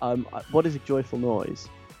 What is a joyful noise?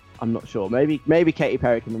 I'm not sure. Maybe Katy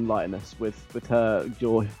Perry can enlighten us with her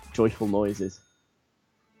joyful noises.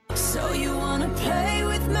 So you wanna play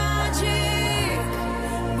with magic?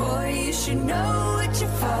 Boy, you should know what you're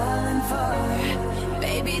falling for.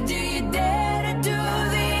 Baby, do you dare to do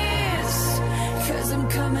this? 'Cause I'm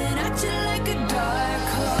coming at you like a dark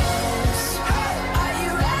horse. Are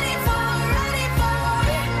you ready for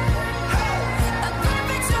a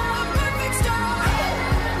perfect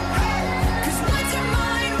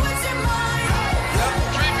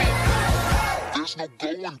there's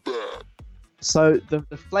no going back. So the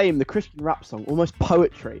Flame, the Christian rap song, almost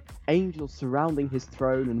poetry. Angels surrounding his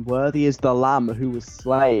throne, and worthy is the Lamb who was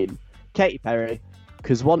slain. Katy Perry,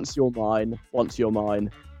 because once you're mine,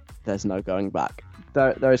 there's no going back.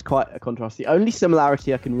 There is quite a contrast. The only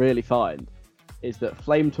similarity I can really find is that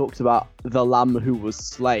Flame talks about the Lamb who was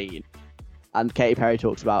slain, and Katy Perry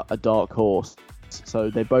talks about a dark horse.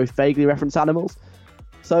 So they both vaguely reference animals.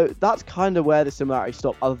 So that's kind of where the similarity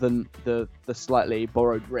stopped, other than the slightly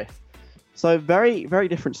borrowed riff. So very, very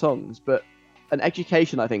different songs, but an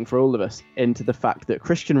education, I think, for all of us into the fact that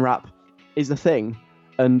Christian rap is a thing,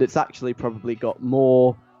 and it's actually probably got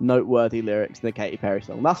more noteworthy lyrics than the Katy Perry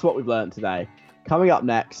song. That's what we've learned today. Coming up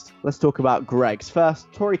next, let's talk about Greggs.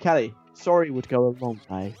 First, Tori Kelly. Sorry would go a long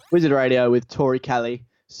way. Wizard Radio with Tori Kelly.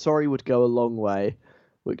 Sorry would go a long way,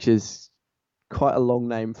 which is quite a long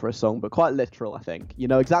name for a song, but quite literal, I think. You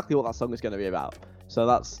know exactly what that song is going to be about. So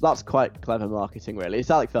that's quite clever marketing, really. It's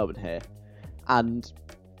Alec Feldman here. And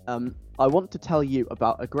I want to tell you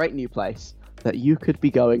about a great new place that you could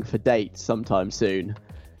be going for dates sometime soon.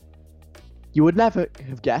 You would never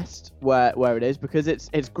have guessed where it is, because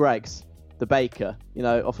it's Greggs, the baker, you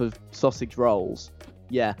know, off of sausage rolls.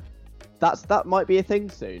 Yeah, that might be a thing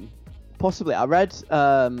soon. Possibly. I read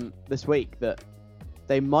this week that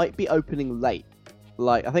they might be opening late.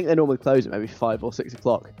 Like, I think they normally close at maybe 5 or 6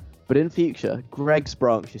 o'clock. But in future, Greggs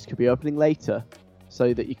branches could be opening later,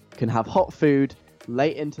 so that you can have hot food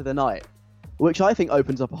late into the night, which I think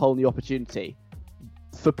opens up a whole new opportunity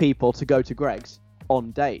for people to go to Greggs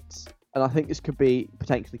on dates. And I think this could be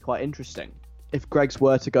potentially quite interesting. If Greggs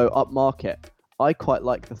were to go upmarket, I quite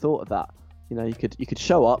like the thought of that. You know, you could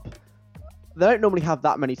show up. They don't normally have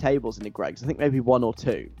that many tables in the Greggs. I think maybe 1 or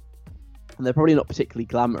 2. And they're probably not particularly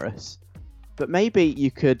glamorous. But maybe you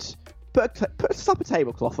could slap a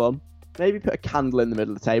tablecloth on, maybe put a candle in the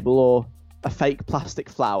middle of the table, or a fake plastic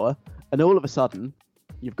flower, and all of a sudden,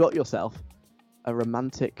 you've got yourself a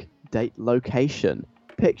romantic date location.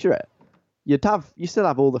 Picture it. You still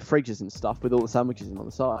have all the fridges and stuff with all the sandwiches in on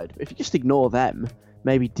the side. If you just ignore them,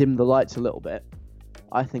 maybe dim the lights a little bit,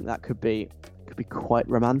 I think that could be quite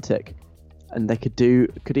romantic. And they could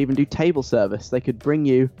even do table service. They could bring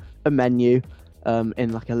you a menu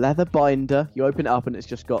in like a leather binder. You open it up and it's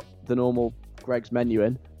just got the normal Greggs menu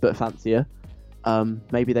in, but fancier.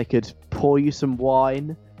 Maybe they could pour you some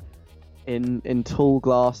wine in tall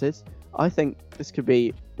glasses. I think this could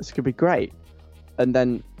be great. And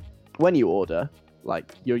then when you order,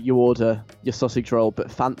 like you order your sausage roll but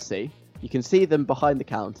fancy, you can see them behind the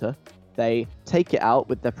counter. They take it out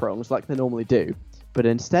with their prongs like they normally do, but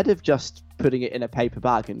instead of just putting it in a paper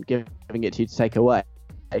bag and giving it to you to take away,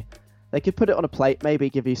 they could put it on a plate, maybe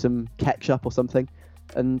give you some ketchup or something,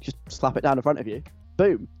 and just slap it down in front of you.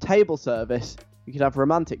 Boom, table service. You could have a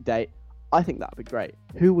romantic date. I think that would be great.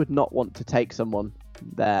 Who would not want to take someone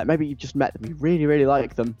there? Maybe you've just met them, you really, really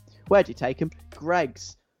like them. Where do you take them?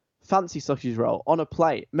 Greggs. Fancy sausage roll on a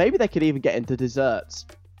plate. Maybe they could even get into desserts.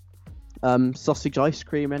 Sausage ice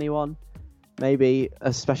cream, anyone? Maybe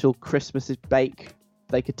a special Christmas bake.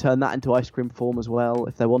 They could turn that into ice cream form as well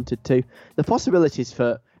if they wanted to. The possibilities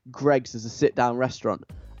for Greggs as a sit-down restaurant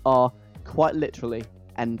are quite literally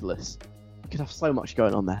endless. You could have so much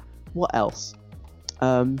going on there. What else?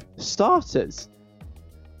 Starters.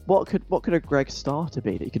 What could a Greggs starter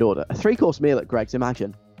be that you could order? A 3-course meal at Greggs,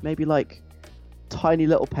 imagine. Maybe like tiny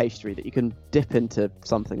little pastry that you can dip into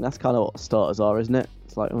something. That's kind of what starters are, isn't it?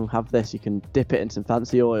 It's like, oh, have this. You can dip it in some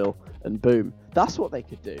fancy oil and boom. That's what they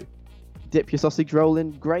could do. Dip your sausage roll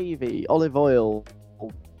in gravy, olive oil,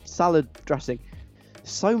 salad dressing.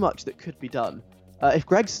 So much that could be done. If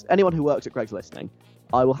anyone who works at Greggs listening,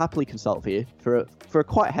 I will happily consult for you for a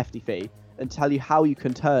quite hefty fee and tell you how you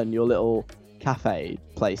can turn your little cafe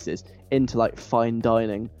places into like fine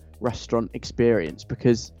dining restaurant experience,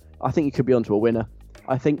 because I think you could be onto a winner.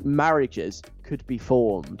 I think marriages could be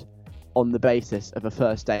formed on the basis of a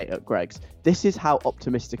first date at Greggs. This is how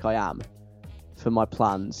optimistic I am for my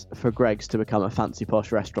plans for Greggs to become a fancy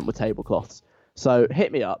posh restaurant with tablecloths. So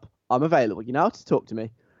hit me up. I'm available. You know how to talk to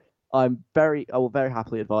me. I will very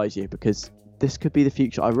happily advise you, because this could be the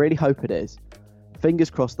future. I really hope it is.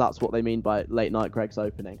 Fingers crossed that's what they mean by late night Greggs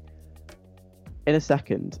opening. In a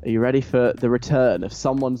second, are you ready for the return of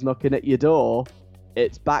Someone's Knocking at Your Door?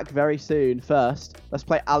 It's back very soon. First, let's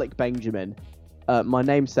play Alec Benjamin. My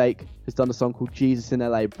namesake has done a song called Jesus in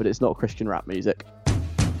LA, but it's not Christian rap music.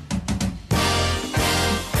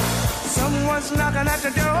 Someone's knocking at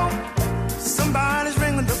the door. Somebody's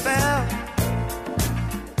ringing the bell.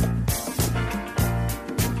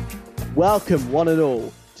 Welcome, one and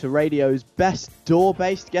all, to radio's best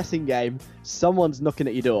door-based guessing game, Someone's Knocking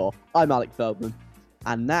at Your Door. I'm Alec Feldman.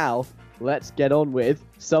 And now, let's get on with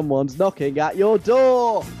Someone's Knocking at Your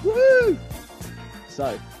Door! Woo!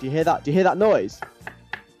 So, do you hear that? Do you hear that noise?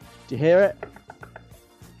 Do you hear it?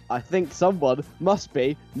 I think someone must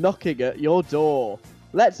be knocking at your door.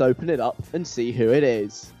 Let's open it up and see who it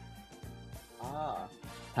is. Ah,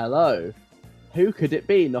 hello. Who could it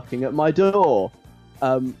be knocking at my door?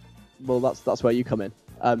 Well, that's where you come in.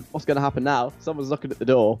 What's going to happen now? Someone's knocking at the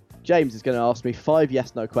door. James is going to ask me 5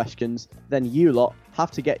 yes/no questions. Then you lot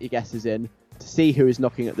have to get your guesses in to see who is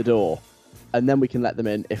knocking at the door. And then we can let them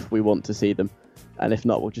in if we want to see them. And if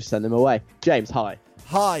not, we'll just send them away. James, hi.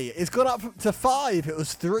 Hi. It's gone up to 5. It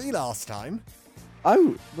was 3 last time.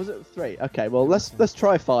 Oh, was it 3? Okay, well, let's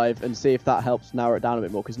try 5 and see if that helps narrow it down a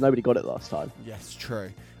bit more, because nobody got it last time. Yes,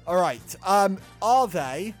 true. All right. Are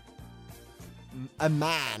they a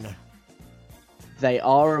man? They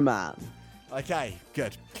are a man. Okay,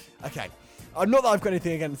 good. Okay. Not that I've got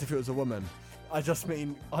anything against if it was a woman. I just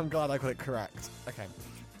mean I'm glad I got it correct. Okay.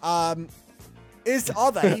 Are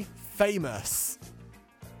they famous?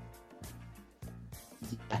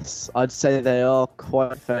 Yes, I'd say they are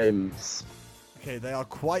quite famous. Okay, they are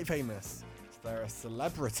quite famous. They're a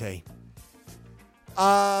celebrity.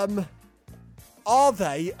 Are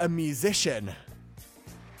they a musician?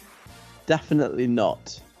 Definitely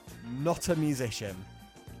not. Not a musician.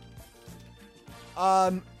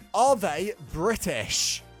 Are they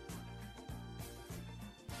British?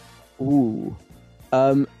 Ooh.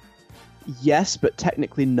 Yes, but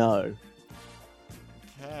technically no.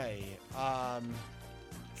 Okay.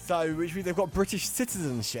 So, which means they've got British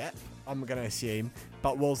citizenship, I'm going to assume,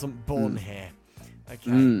 but wasn't born here.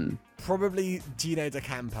 Okay. Probably Gino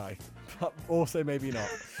D'Acampo, but also maybe not.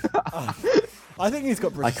 I think he's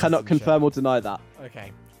got British I cannot citizenship. confirm or deny that.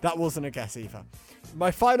 Okay. That wasn't a guess either.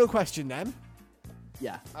 My final question then.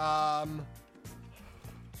 Yeah.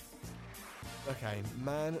 Okay.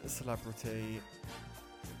 Man, celebrity.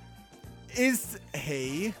 Is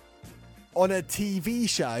he on a TV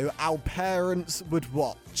show our parents would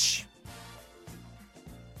watch?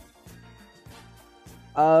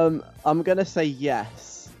 I'm gonna say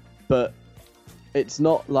yes, but it's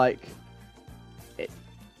not like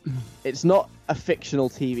it's not a fictional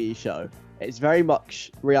TV show. It's very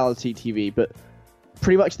much reality TV, but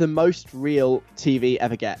pretty much the most real TV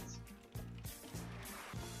ever gets.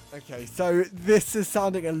 Okay, so this is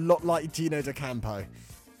sounding a lot like Gino D'Acampo,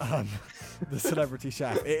 the celebrity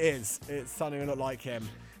chef. It is. It's sounding a lot like him.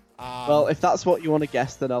 Well, if that's what you want to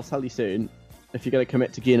guess, then I'll tell you soon. If you're going to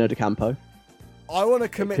commit to Gino D'Acampo. I want to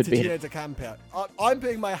commit to Gino D'Acampo. I'm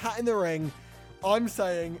putting my hat in the ring. I'm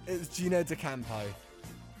saying it's Gino D'Acampo.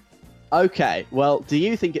 Okay, well, do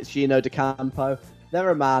you think it's Gino D'Acampo? They're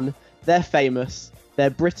a man. They're famous. They're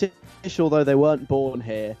British, although they weren't born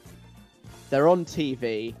here. They're on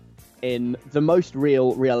TV in the most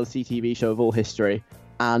real reality TV show of all history.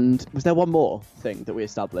 And was there one more thing that we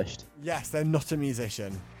established? Yes, they're not a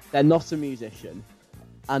musician. They're not a musician.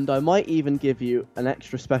 And I might even give you an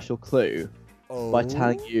extra special clue by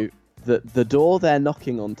telling you that the door they're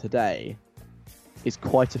knocking on today is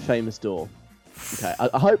quite a famous door. Okay,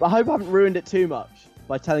 I hope I haven't ruined it too much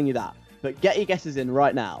by telling you that. But get your guesses in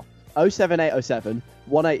right now. 07807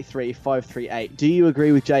 183 538. Do you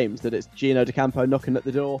agree with James that it's Gino D'Acampo knocking at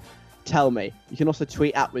the door? Tell me. You can also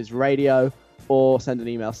tweet at WizRadio or send an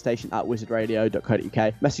email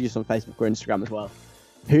station@wizardradio.co.uk. Message us on Facebook or Instagram as well.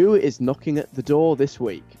 Who is knocking at the door this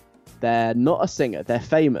week? They're not a singer. They're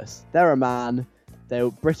famous. They're a man. They're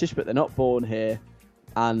British, but they're not born here.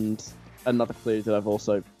 And another clue that I've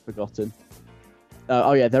also forgotten.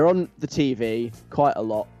 Oh yeah, they're on the TV quite a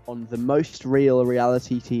lot, on the most real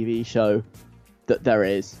reality TV show that there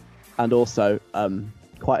is, and also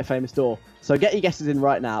quite a famous door. So get your guesses in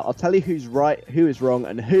right now. I'll tell you who's right, who is wrong,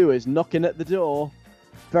 and who is knocking at the door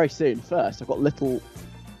very soon. First, I've got little...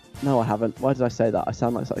 No, I haven't. Why did I say that? I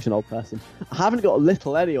sound like such an old person. I haven't got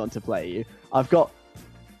little anyone to play you. I've got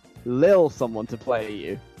Lil someone to play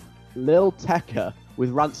you. Lil Tecca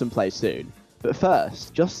with Ransom Play soon. But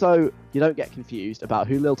first, just so you don't get confused about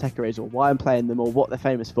who Lil Tecca is or why I'm playing them or what they're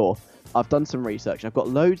famous for, I've done some research. I've got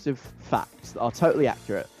loads of facts that are totally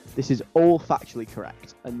accurate. This is all factually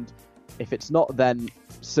correct. And if it's not, then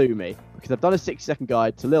sue me. Because I've done a 60-second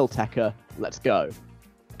guide to Lil Tecca. Let's go.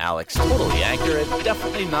 Alex, totally accurate,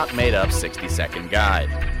 definitely not made up 60-second guide.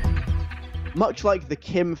 Much like the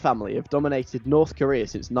Kim family have dominated North Korea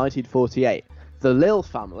since 1948, the Lil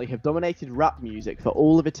family have dominated rap music for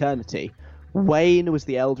all of eternity. Wayne was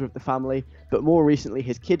the elder of the family, but more recently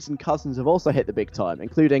his kids and cousins have also hit the big time,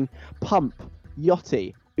 including Pump,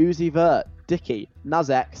 Yachty, Uzi Vert, Dicky, Nas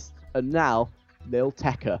X, and now Lil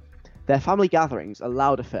Tecca. Their family gatherings are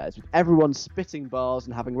loud affairs, with everyone spitting bars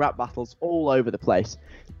and having rap battles all over the place,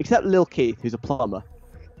 except Lil Keith, who's a plumber.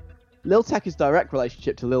 Lil Tecca's direct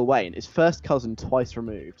relationship to Lil Wayne is first cousin twice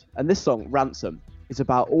removed, and this song, Ransom, is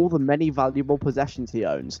about all the many valuable possessions he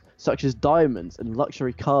owns, such as diamonds and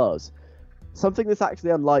luxury cars. Something that's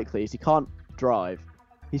actually unlikely is he can't drive.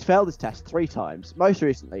 He's failed his test 3 times, most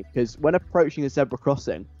recently because when approaching a zebra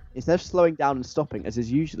crossing, instead of slowing down and stopping as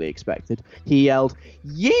is usually expected, he yelled,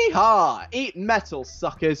 "Yeehaw! Eat metal,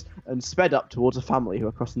 suckers!" and sped up towards a family who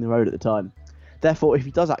were crossing the road at the time. Therefore, if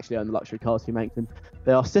he does actually own the luxury cars he mentioned,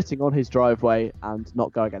 they are sitting on his driveway and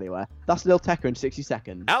not going anywhere. That's Lil Tecca in 60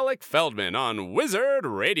 seconds. Alec Feldman on Wizard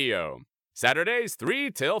Radio. Saturdays 3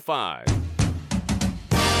 till 5.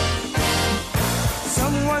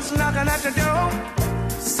 Someone's knocking at the door.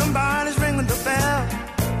 Somebody's ringing the bell.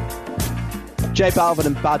 J Balvin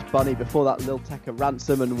and Bad Bunny before that, Lil Tecca,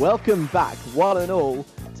 Ransom, and welcome back, one and all,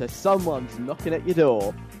 to Someone's Knocking at Your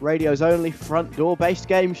Door, radio's only front door-based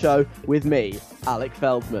game show with me, Alec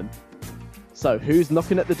Feldman. So, who's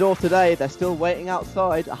knocking at the door today? They're still waiting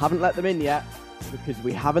outside. I haven't let them in yet, because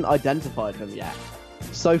we haven't identified them yet.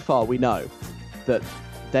 So far, we know that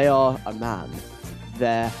they are a man.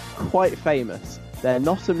 They're quite famous. They're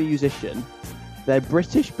not a musician. They're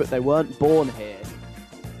British, but they weren't born here.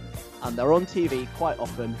 And they're on TV quite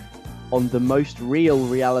often, on the most real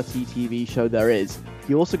reality TV show there is.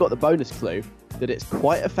 You also got the bonus clue that it's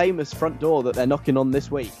quite a famous front door that they're knocking on this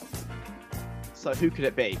week. So who could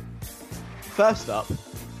it be? First up,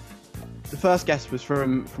 the first guess was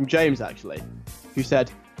from James, actually, who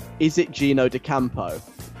said, "Is it Gino D'Acampo?"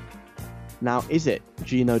 Now, is it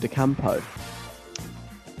Gino D'Acampo?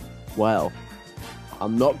 Well,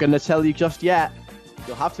 I'm not going to tell you just yet.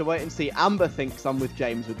 You'll have to wait and see. Amber thinks I'm with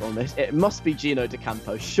James on this. It must be Gino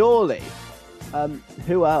D'Acampo, surely.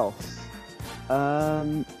 Who else?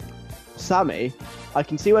 Sammy, I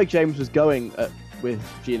can see where James was going with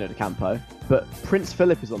Gino D'Acampo, but Prince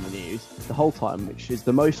Philip is on the news the whole time, which is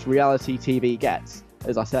the most reality TV gets,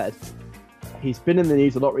 as I said. He's been in the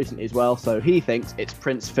news a lot recently as well, so he thinks it's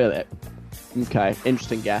Prince Philip. Okay,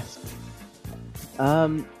 interesting guess.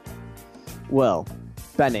 Well,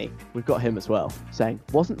 Benny, we've got him as well, saying,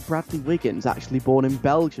 wasn't Bradley Wiggins actually born in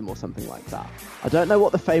Belgium or something like that? I don't know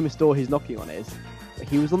what the famous door he's knocking on is, but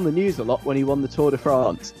he was on the news a lot when he won the Tour de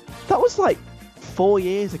France. That was like 4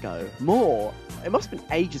 years ago, more. It must have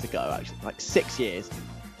been ages ago, actually, like 6 years,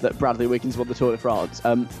 that Bradley Wiggins won the Tour de France.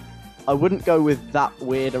 I wouldn't go with that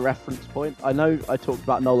weird a reference point. I know I talked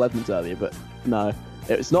about Noel Edmonds earlier, but no.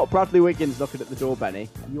 It's not Bradley Wiggins knocking at the door, Benny.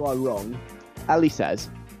 You are wrong. Ellie says,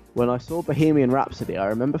 when I saw Bohemian Rhapsody, I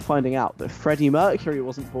remember finding out that Freddie Mercury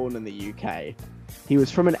wasn't born in the UK. He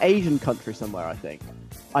was from an Asian country somewhere, I think.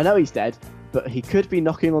 I know he's dead, but he could be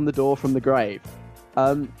knocking on the door from the grave.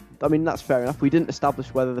 I mean, that's fair enough. We didn't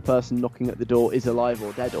establish whether the person knocking at the door is alive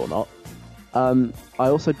or dead or not. I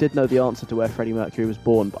also did know the answer to where Freddie Mercury was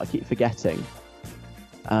born, but I keep forgetting.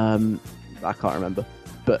 I can't remember.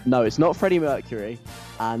 But no, it's not Freddie Mercury,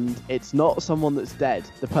 and it's not someone that's dead.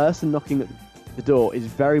 The person knocking at the door is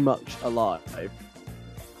very much alive.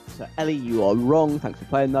 So Ellie, you are wrong. Thanks for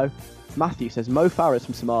playing though. Matthew says Mo Farah is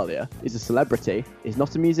from Somalia, is a celebrity, is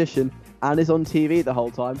not a musician, and is on TV the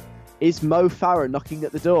whole time. Is Mo Farah knocking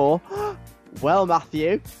at the door? Well,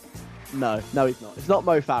 Matthew, no, he's not. It's not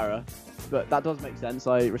Mo Farah, but that does make sense.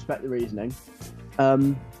 I respect the reasoning.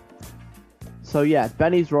 So yeah,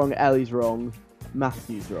 Benny's wrong, Ellie's wrong,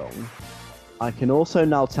 Matthew's wrong. I can also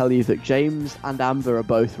now tell you that James and Amber are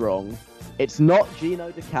both wrong. It's not Gino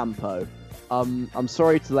D'Acampo. I'm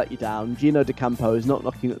sorry to let you down. Gino D'Acampo is not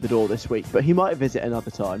knocking at the door this week, but he might visit another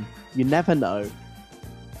time. You never know.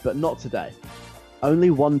 But not today. Only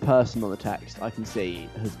one person on the text I can see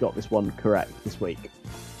has got this one correct this week.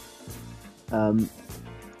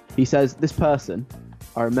 He says, this person,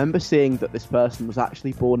 I remember seeing that this person was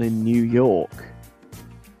actually born in New York.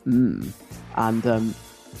 And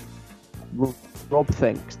Rob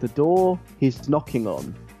thinks the door he's knocking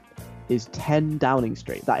on is 10 Downing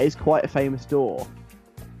Street. That is quite a famous door.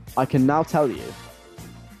 I can now tell you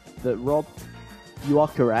that, Rob, you are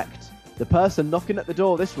correct. The person knocking at the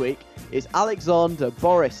door this week is Alexander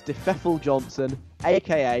Boris de Pfeffel Johnson,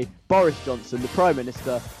 aka Boris Johnson, the Prime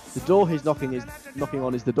Minister. The door he's knocking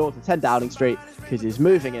on is the door to 10 Downing Street, because he's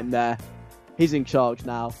moving in there. He's in charge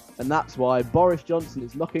now, and that's why Boris Johnson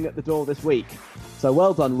is knocking at the door this week. So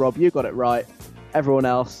well done, Rob, you got it right. Everyone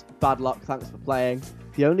else, bad luck, thanks for playing.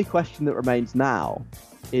 The only question that remains now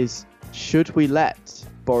is, should we let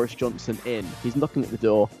Boris Johnson in? He's knocking at the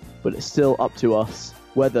door, but it's still up to us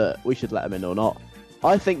whether we should let him in or not.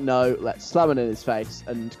 I think no, let's slam it in his face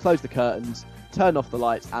and close the curtains, turn off the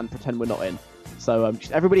lights and pretend we're not in. So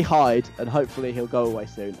just everybody hide and hopefully he'll go away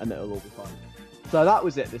soon and it'll all be fine. So that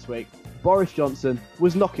was it this week. Boris Johnson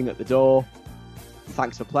was knocking at the door.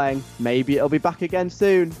 Thanks for playing. Maybe it'll be back again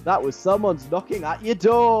soon. That was Someone's Knocking at Your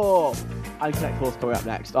Door. And Connect 4's coming up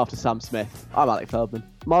next after Sam Smith. I'm Alec Feldman.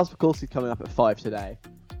 Miles McCourthy's coming up at 5 today.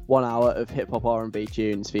 1 hour of hip-hop R&B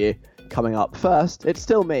tunes for you. Coming up first, it's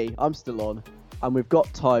still me. I'm still on. And we've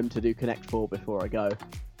got time to do Connect 4 before I go.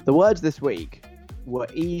 The words this week were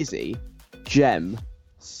easy, gem,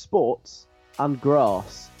 sports, and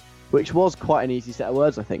grass, which was quite an easy set of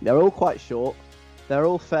words, I think. They're all quite short. They're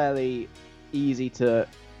all fairly easy to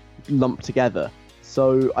lump together.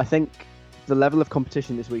 So I think the level of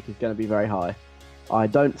competition this week is going to be very high. I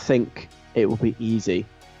don't think it will be easy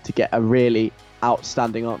to get a really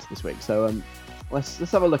outstanding answer this week. So let's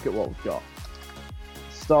have a look at what we've got.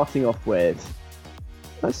 Starting off with,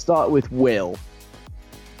 let's start with Will.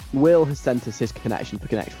 Will has sent us his connection for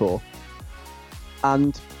Connect 4.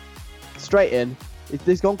 And straight in,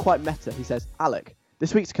 he's gone quite meta. He says, Alec,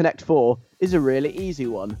 this week's Connect 4 is a really easy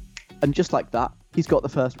one. And just like that, he's got the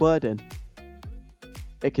first word in.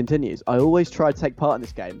 It continues, I always try to take part in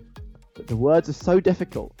this game, but the words are so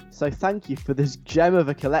difficult. So thank you for this gem of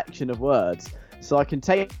a collection of words, so I can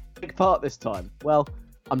take part this time. Well,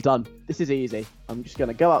 I'm done. This is easy. I'm just going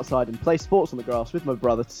to go outside and play sports on the grass with my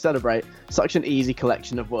brother to celebrate such an easy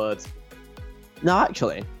collection of words. Now,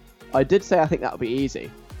 actually, I did say I think that would be easy.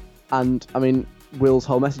 And, I mean, Will's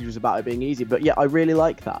whole message was about it being easy, but yeah, I really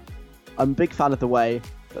like that. I'm a big fan of the way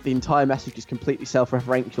that the entire message is completely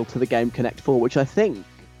self-referential to the game Connect 4, which I think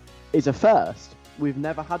is a first. We've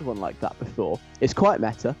never had one like that before. It's quite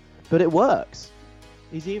meta, but it works.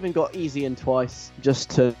 He's even got easy and twice just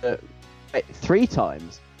to 3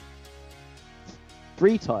 times.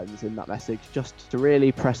 3 times in that message just to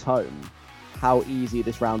really press home how easy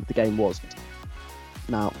this round of the game was.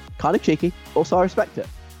 Now, kind of cheeky, also I respect it.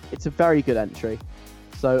 It's a very good entry.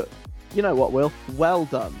 So, you know what, Will? Well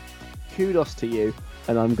done. Kudos to you.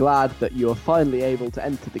 And I'm glad that you are finally able to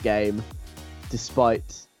enter the game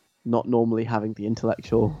despite not normally having the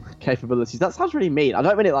intellectual capabilities. That sounds really mean. I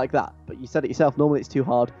don't mean it like that, but you said it yourself. Normally it's too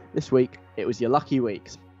hard. This week, it was your lucky week.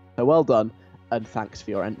 So well done, and thanks for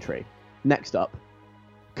your entry. Next up,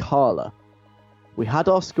 Carla. We had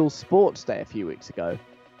our school sports day a few weeks ago,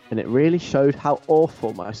 and it really showed how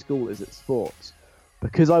awful my school is at sports.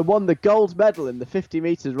 Because I won the gold medal in the 50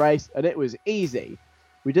 metres race, and it was easy.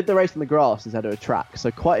 We did the race on the grass instead of a track,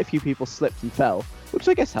 so quite a few people slipped and fell, which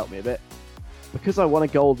I guess helped me a bit. Because I won a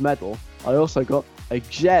gold medal, I also got a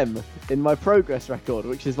gem in my progress record,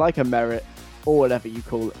 which is like a merit, or whatever you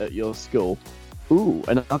call it at your school. Ooh,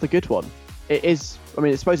 another good one. It is,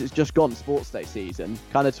 I suppose it's just gone sports day season.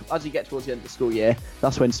 Kind of, as you get towards the end of the school year,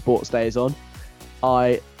 that's when sports day is on.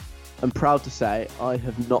 I am proud to say I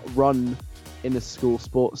have not run in a school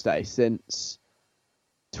sports day since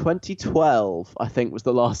 2012, I think, was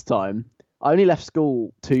the last time. I only left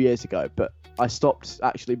school 2 years ago, but I stopped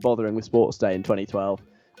actually bothering with sports day in 2012.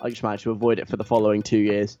 I just managed to avoid it for the following 2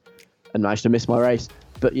 years and managed to miss my race.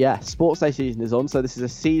 But yeah, sports day season is on, so this is a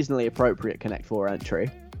seasonally appropriate Connect 4 entry.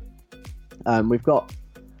 We've got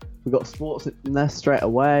sports in there straight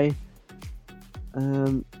away.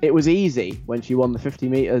 It was easy when she won the 50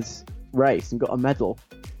 metres race and got a medal.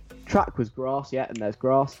 Track was grass, yeah, and there's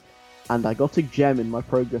grass. And I got a gem in my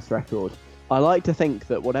progress record. I like to think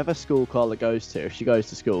that whatever school Carla goes to, if she goes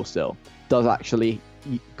to school still, does actually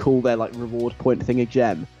call their reward point thing a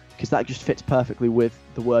gem, because that just fits perfectly with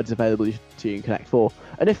the words available to you in Connect 4.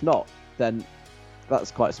 And if not, then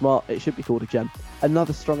that's quite smart. It should be called a gem.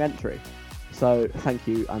 Another strong entry. So thank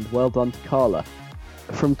you and well done to Carla.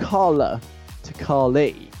 From Carla to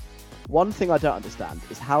Carly, one thing I don't understand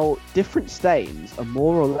is how different stains are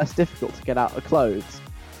more or less difficult to get out of clothes.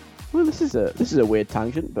 Well, this is a weird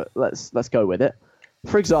tangent, but let's go with it.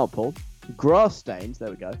 For example, grass stains, there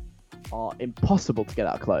we go, are impossible to get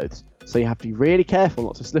out of clothes. So you have to be really careful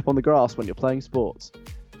not to slip on the grass when you're playing sports.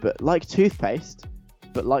 But toothpaste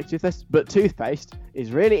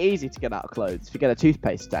is really easy to get out of clothes if you get a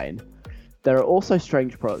toothpaste stain. There are also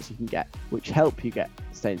strange products you can get which help you get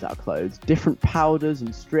stains out of clothes. Different powders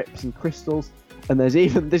and strips and crystals. And there's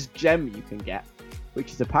even this gem you can get,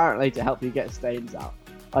 which is apparently to help you get stains out.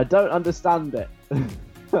 I don't understand it.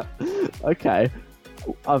 Okay.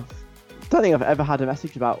 I don't think I've ever had a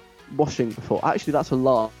message about washing before. Actually, that's a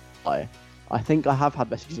lie. I think I have had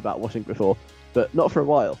messages about washing before, but not for a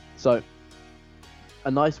while. So, a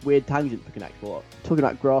nice weird tangent for Connect 4. Talking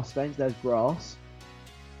about grass stains, there's grass.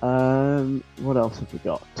 What else have we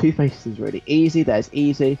got? Toothpaste is really easy. There's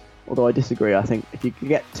easy. Although I disagree. I think if you could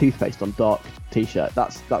get toothpaste on dark t-shirt,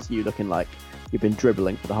 that's you looking like you've been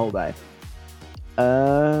dribbling for the whole day.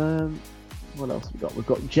 What else have we got? We've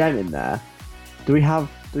got gem in there. Do we have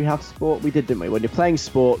sport? We did, didn't we? When you're playing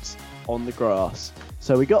sports on the grass.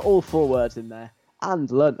 So we got all 4 words in there and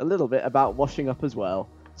learnt a little bit about washing up as well.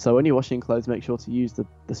 So when you're washing clothes, make sure to use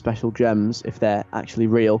the special gems if they're actually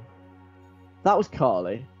real. That was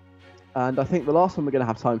Carly. And I think the last one we're going to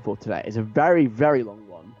have time for today is a very, very long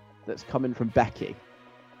one that's coming from Becky.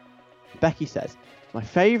 Becky says, my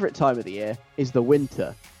favourite time of the year is the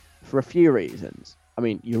winter for a few reasons. I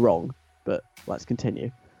mean, you're wrong, but let's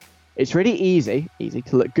continue. It's really easy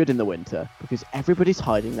to look good in the winter because everybody's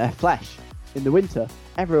hiding their flesh. In the winter,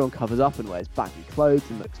 everyone covers up and wears baggy clothes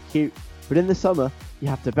and looks cute, but in the summer, you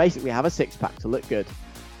have to basically have a six-pack to look good.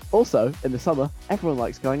 Also, in the summer, everyone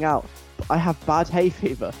likes going out, but I have bad hay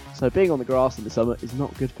fever, so being on the grass in the summer is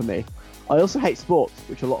not good for me. I also hate sports,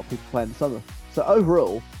 which a lot of people play in the summer. So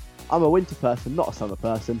overall, I'm a winter person, not a summer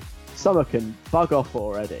person. Summer can bug off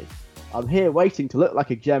already. I'm here waiting to look like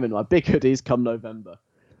a gem in my big hoodies come November.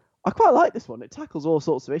 I quite like this one. It tackles all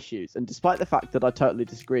sorts of issues, and despite the fact that I totally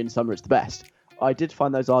disagree in summer it's the best, I did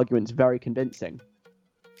find those arguments very convincing.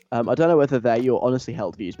 I don't know whether they're your honestly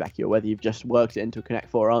held views, Becky, or whether you've just worked it into a Connect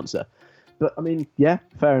 4 answer. But, I mean, yeah,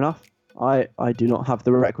 fair enough. I do not have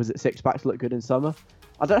the requisite six-pack to look good in summer.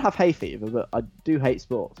 I don't have hay fever, but I do hate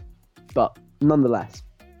sports. But, nonetheless,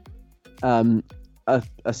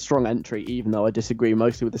 a strong entry, even though I disagree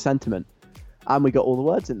mostly with the sentiment. And we got all the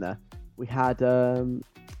words in there. We had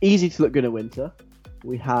easy to look good in winter.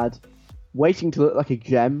 We had waiting to look like a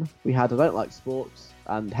gem. We had I don't like sports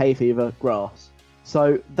and hay fever, grass.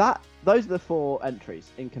 So those are the 4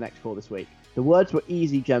 entries in Connect 4 this week. The words were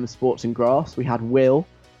easy, gem, sports and grass. We had Will,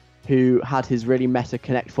 who had his really meta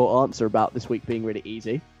Connect 4 answer about this week being really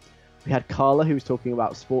easy. We had Carla, who was talking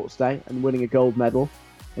about sports day and winning a gold medal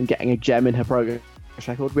and getting a gem in her progress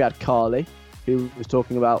record. We had Carly, who was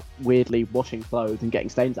talking about weirdly washing clothes and getting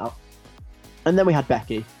stains out. And then we had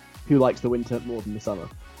Becky, who likes the winter more than the summer.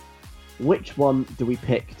 Which one do we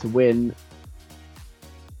pick to win?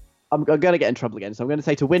 I'm going to get in trouble again, so I'm going to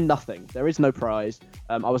say to win nothing. There is no prize.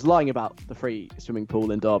 I was lying about the free swimming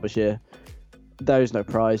pool in Derbyshire. There is no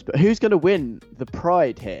prize. But who's going to win the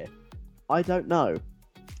pride here? I don't know.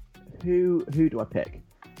 Who do I pick?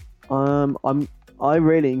 I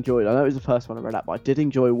really enjoyed. I know it was the first one I read out, but I did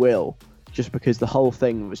enjoy Will, just because the whole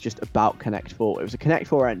thing was just about Connect 4. It was a Connect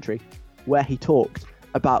 4 entry where he talked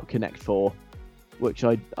about Connect 4, which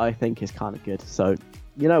I think is kind of good. So,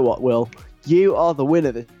 you know what, Will? You are the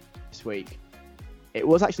winner this week. It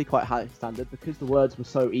was actually quite high standard because the words were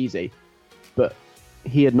so easy, but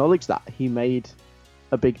he acknowledged that. He made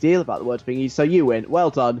a big deal about the words being easy. So you win.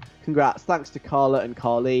 Well done. Congrats. Thanks to Carla and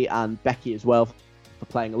Carly and Becky as well for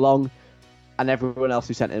playing along, and everyone else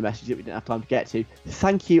who sent in a message that we didn't have time to get to.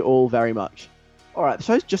 Thank you all very much. Alright, the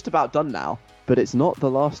show's just about done now, but it's not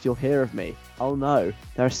the last you'll hear of me. Oh no,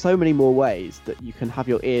 there are so many more ways that you can have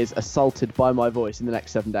your ears assaulted by my voice in the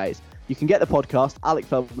next 7 days. You can get the podcast, Alex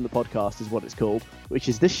Feldman the Podcast is what it's called, which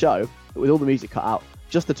is this show, but with all the music cut out,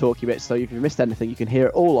 just the talky bits, so if you've missed anything, you can hear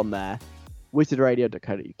it all on there.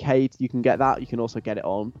 wizardradio.co.uk, you can get that. You can also get it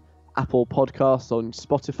on Apple Podcasts, on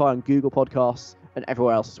Spotify, on Google Podcasts, and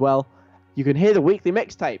everywhere else as well. You can hear the weekly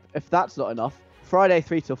mixtape, if that's not enough. Friday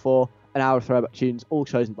 3 till 4, an hour of throwback tunes, all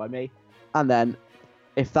chosen by me. And then,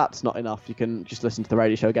 if that's not enough, you can just listen to the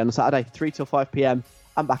radio show again on Saturday, 3 till 5 p.m.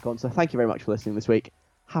 I'm back on, so thank you very much for listening this week.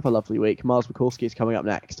 Have a lovely week. Miles Mikulski is coming up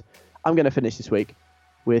next. I'm going to finish this week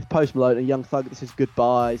with Post Malone and Young Thug. This is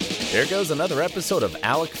Goodbyes. There goes another episode of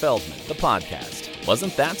Alec Feldman, the podcast.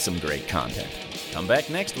 Wasn't that some great content? Come back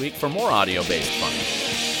next week for more audio-based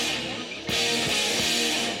fun.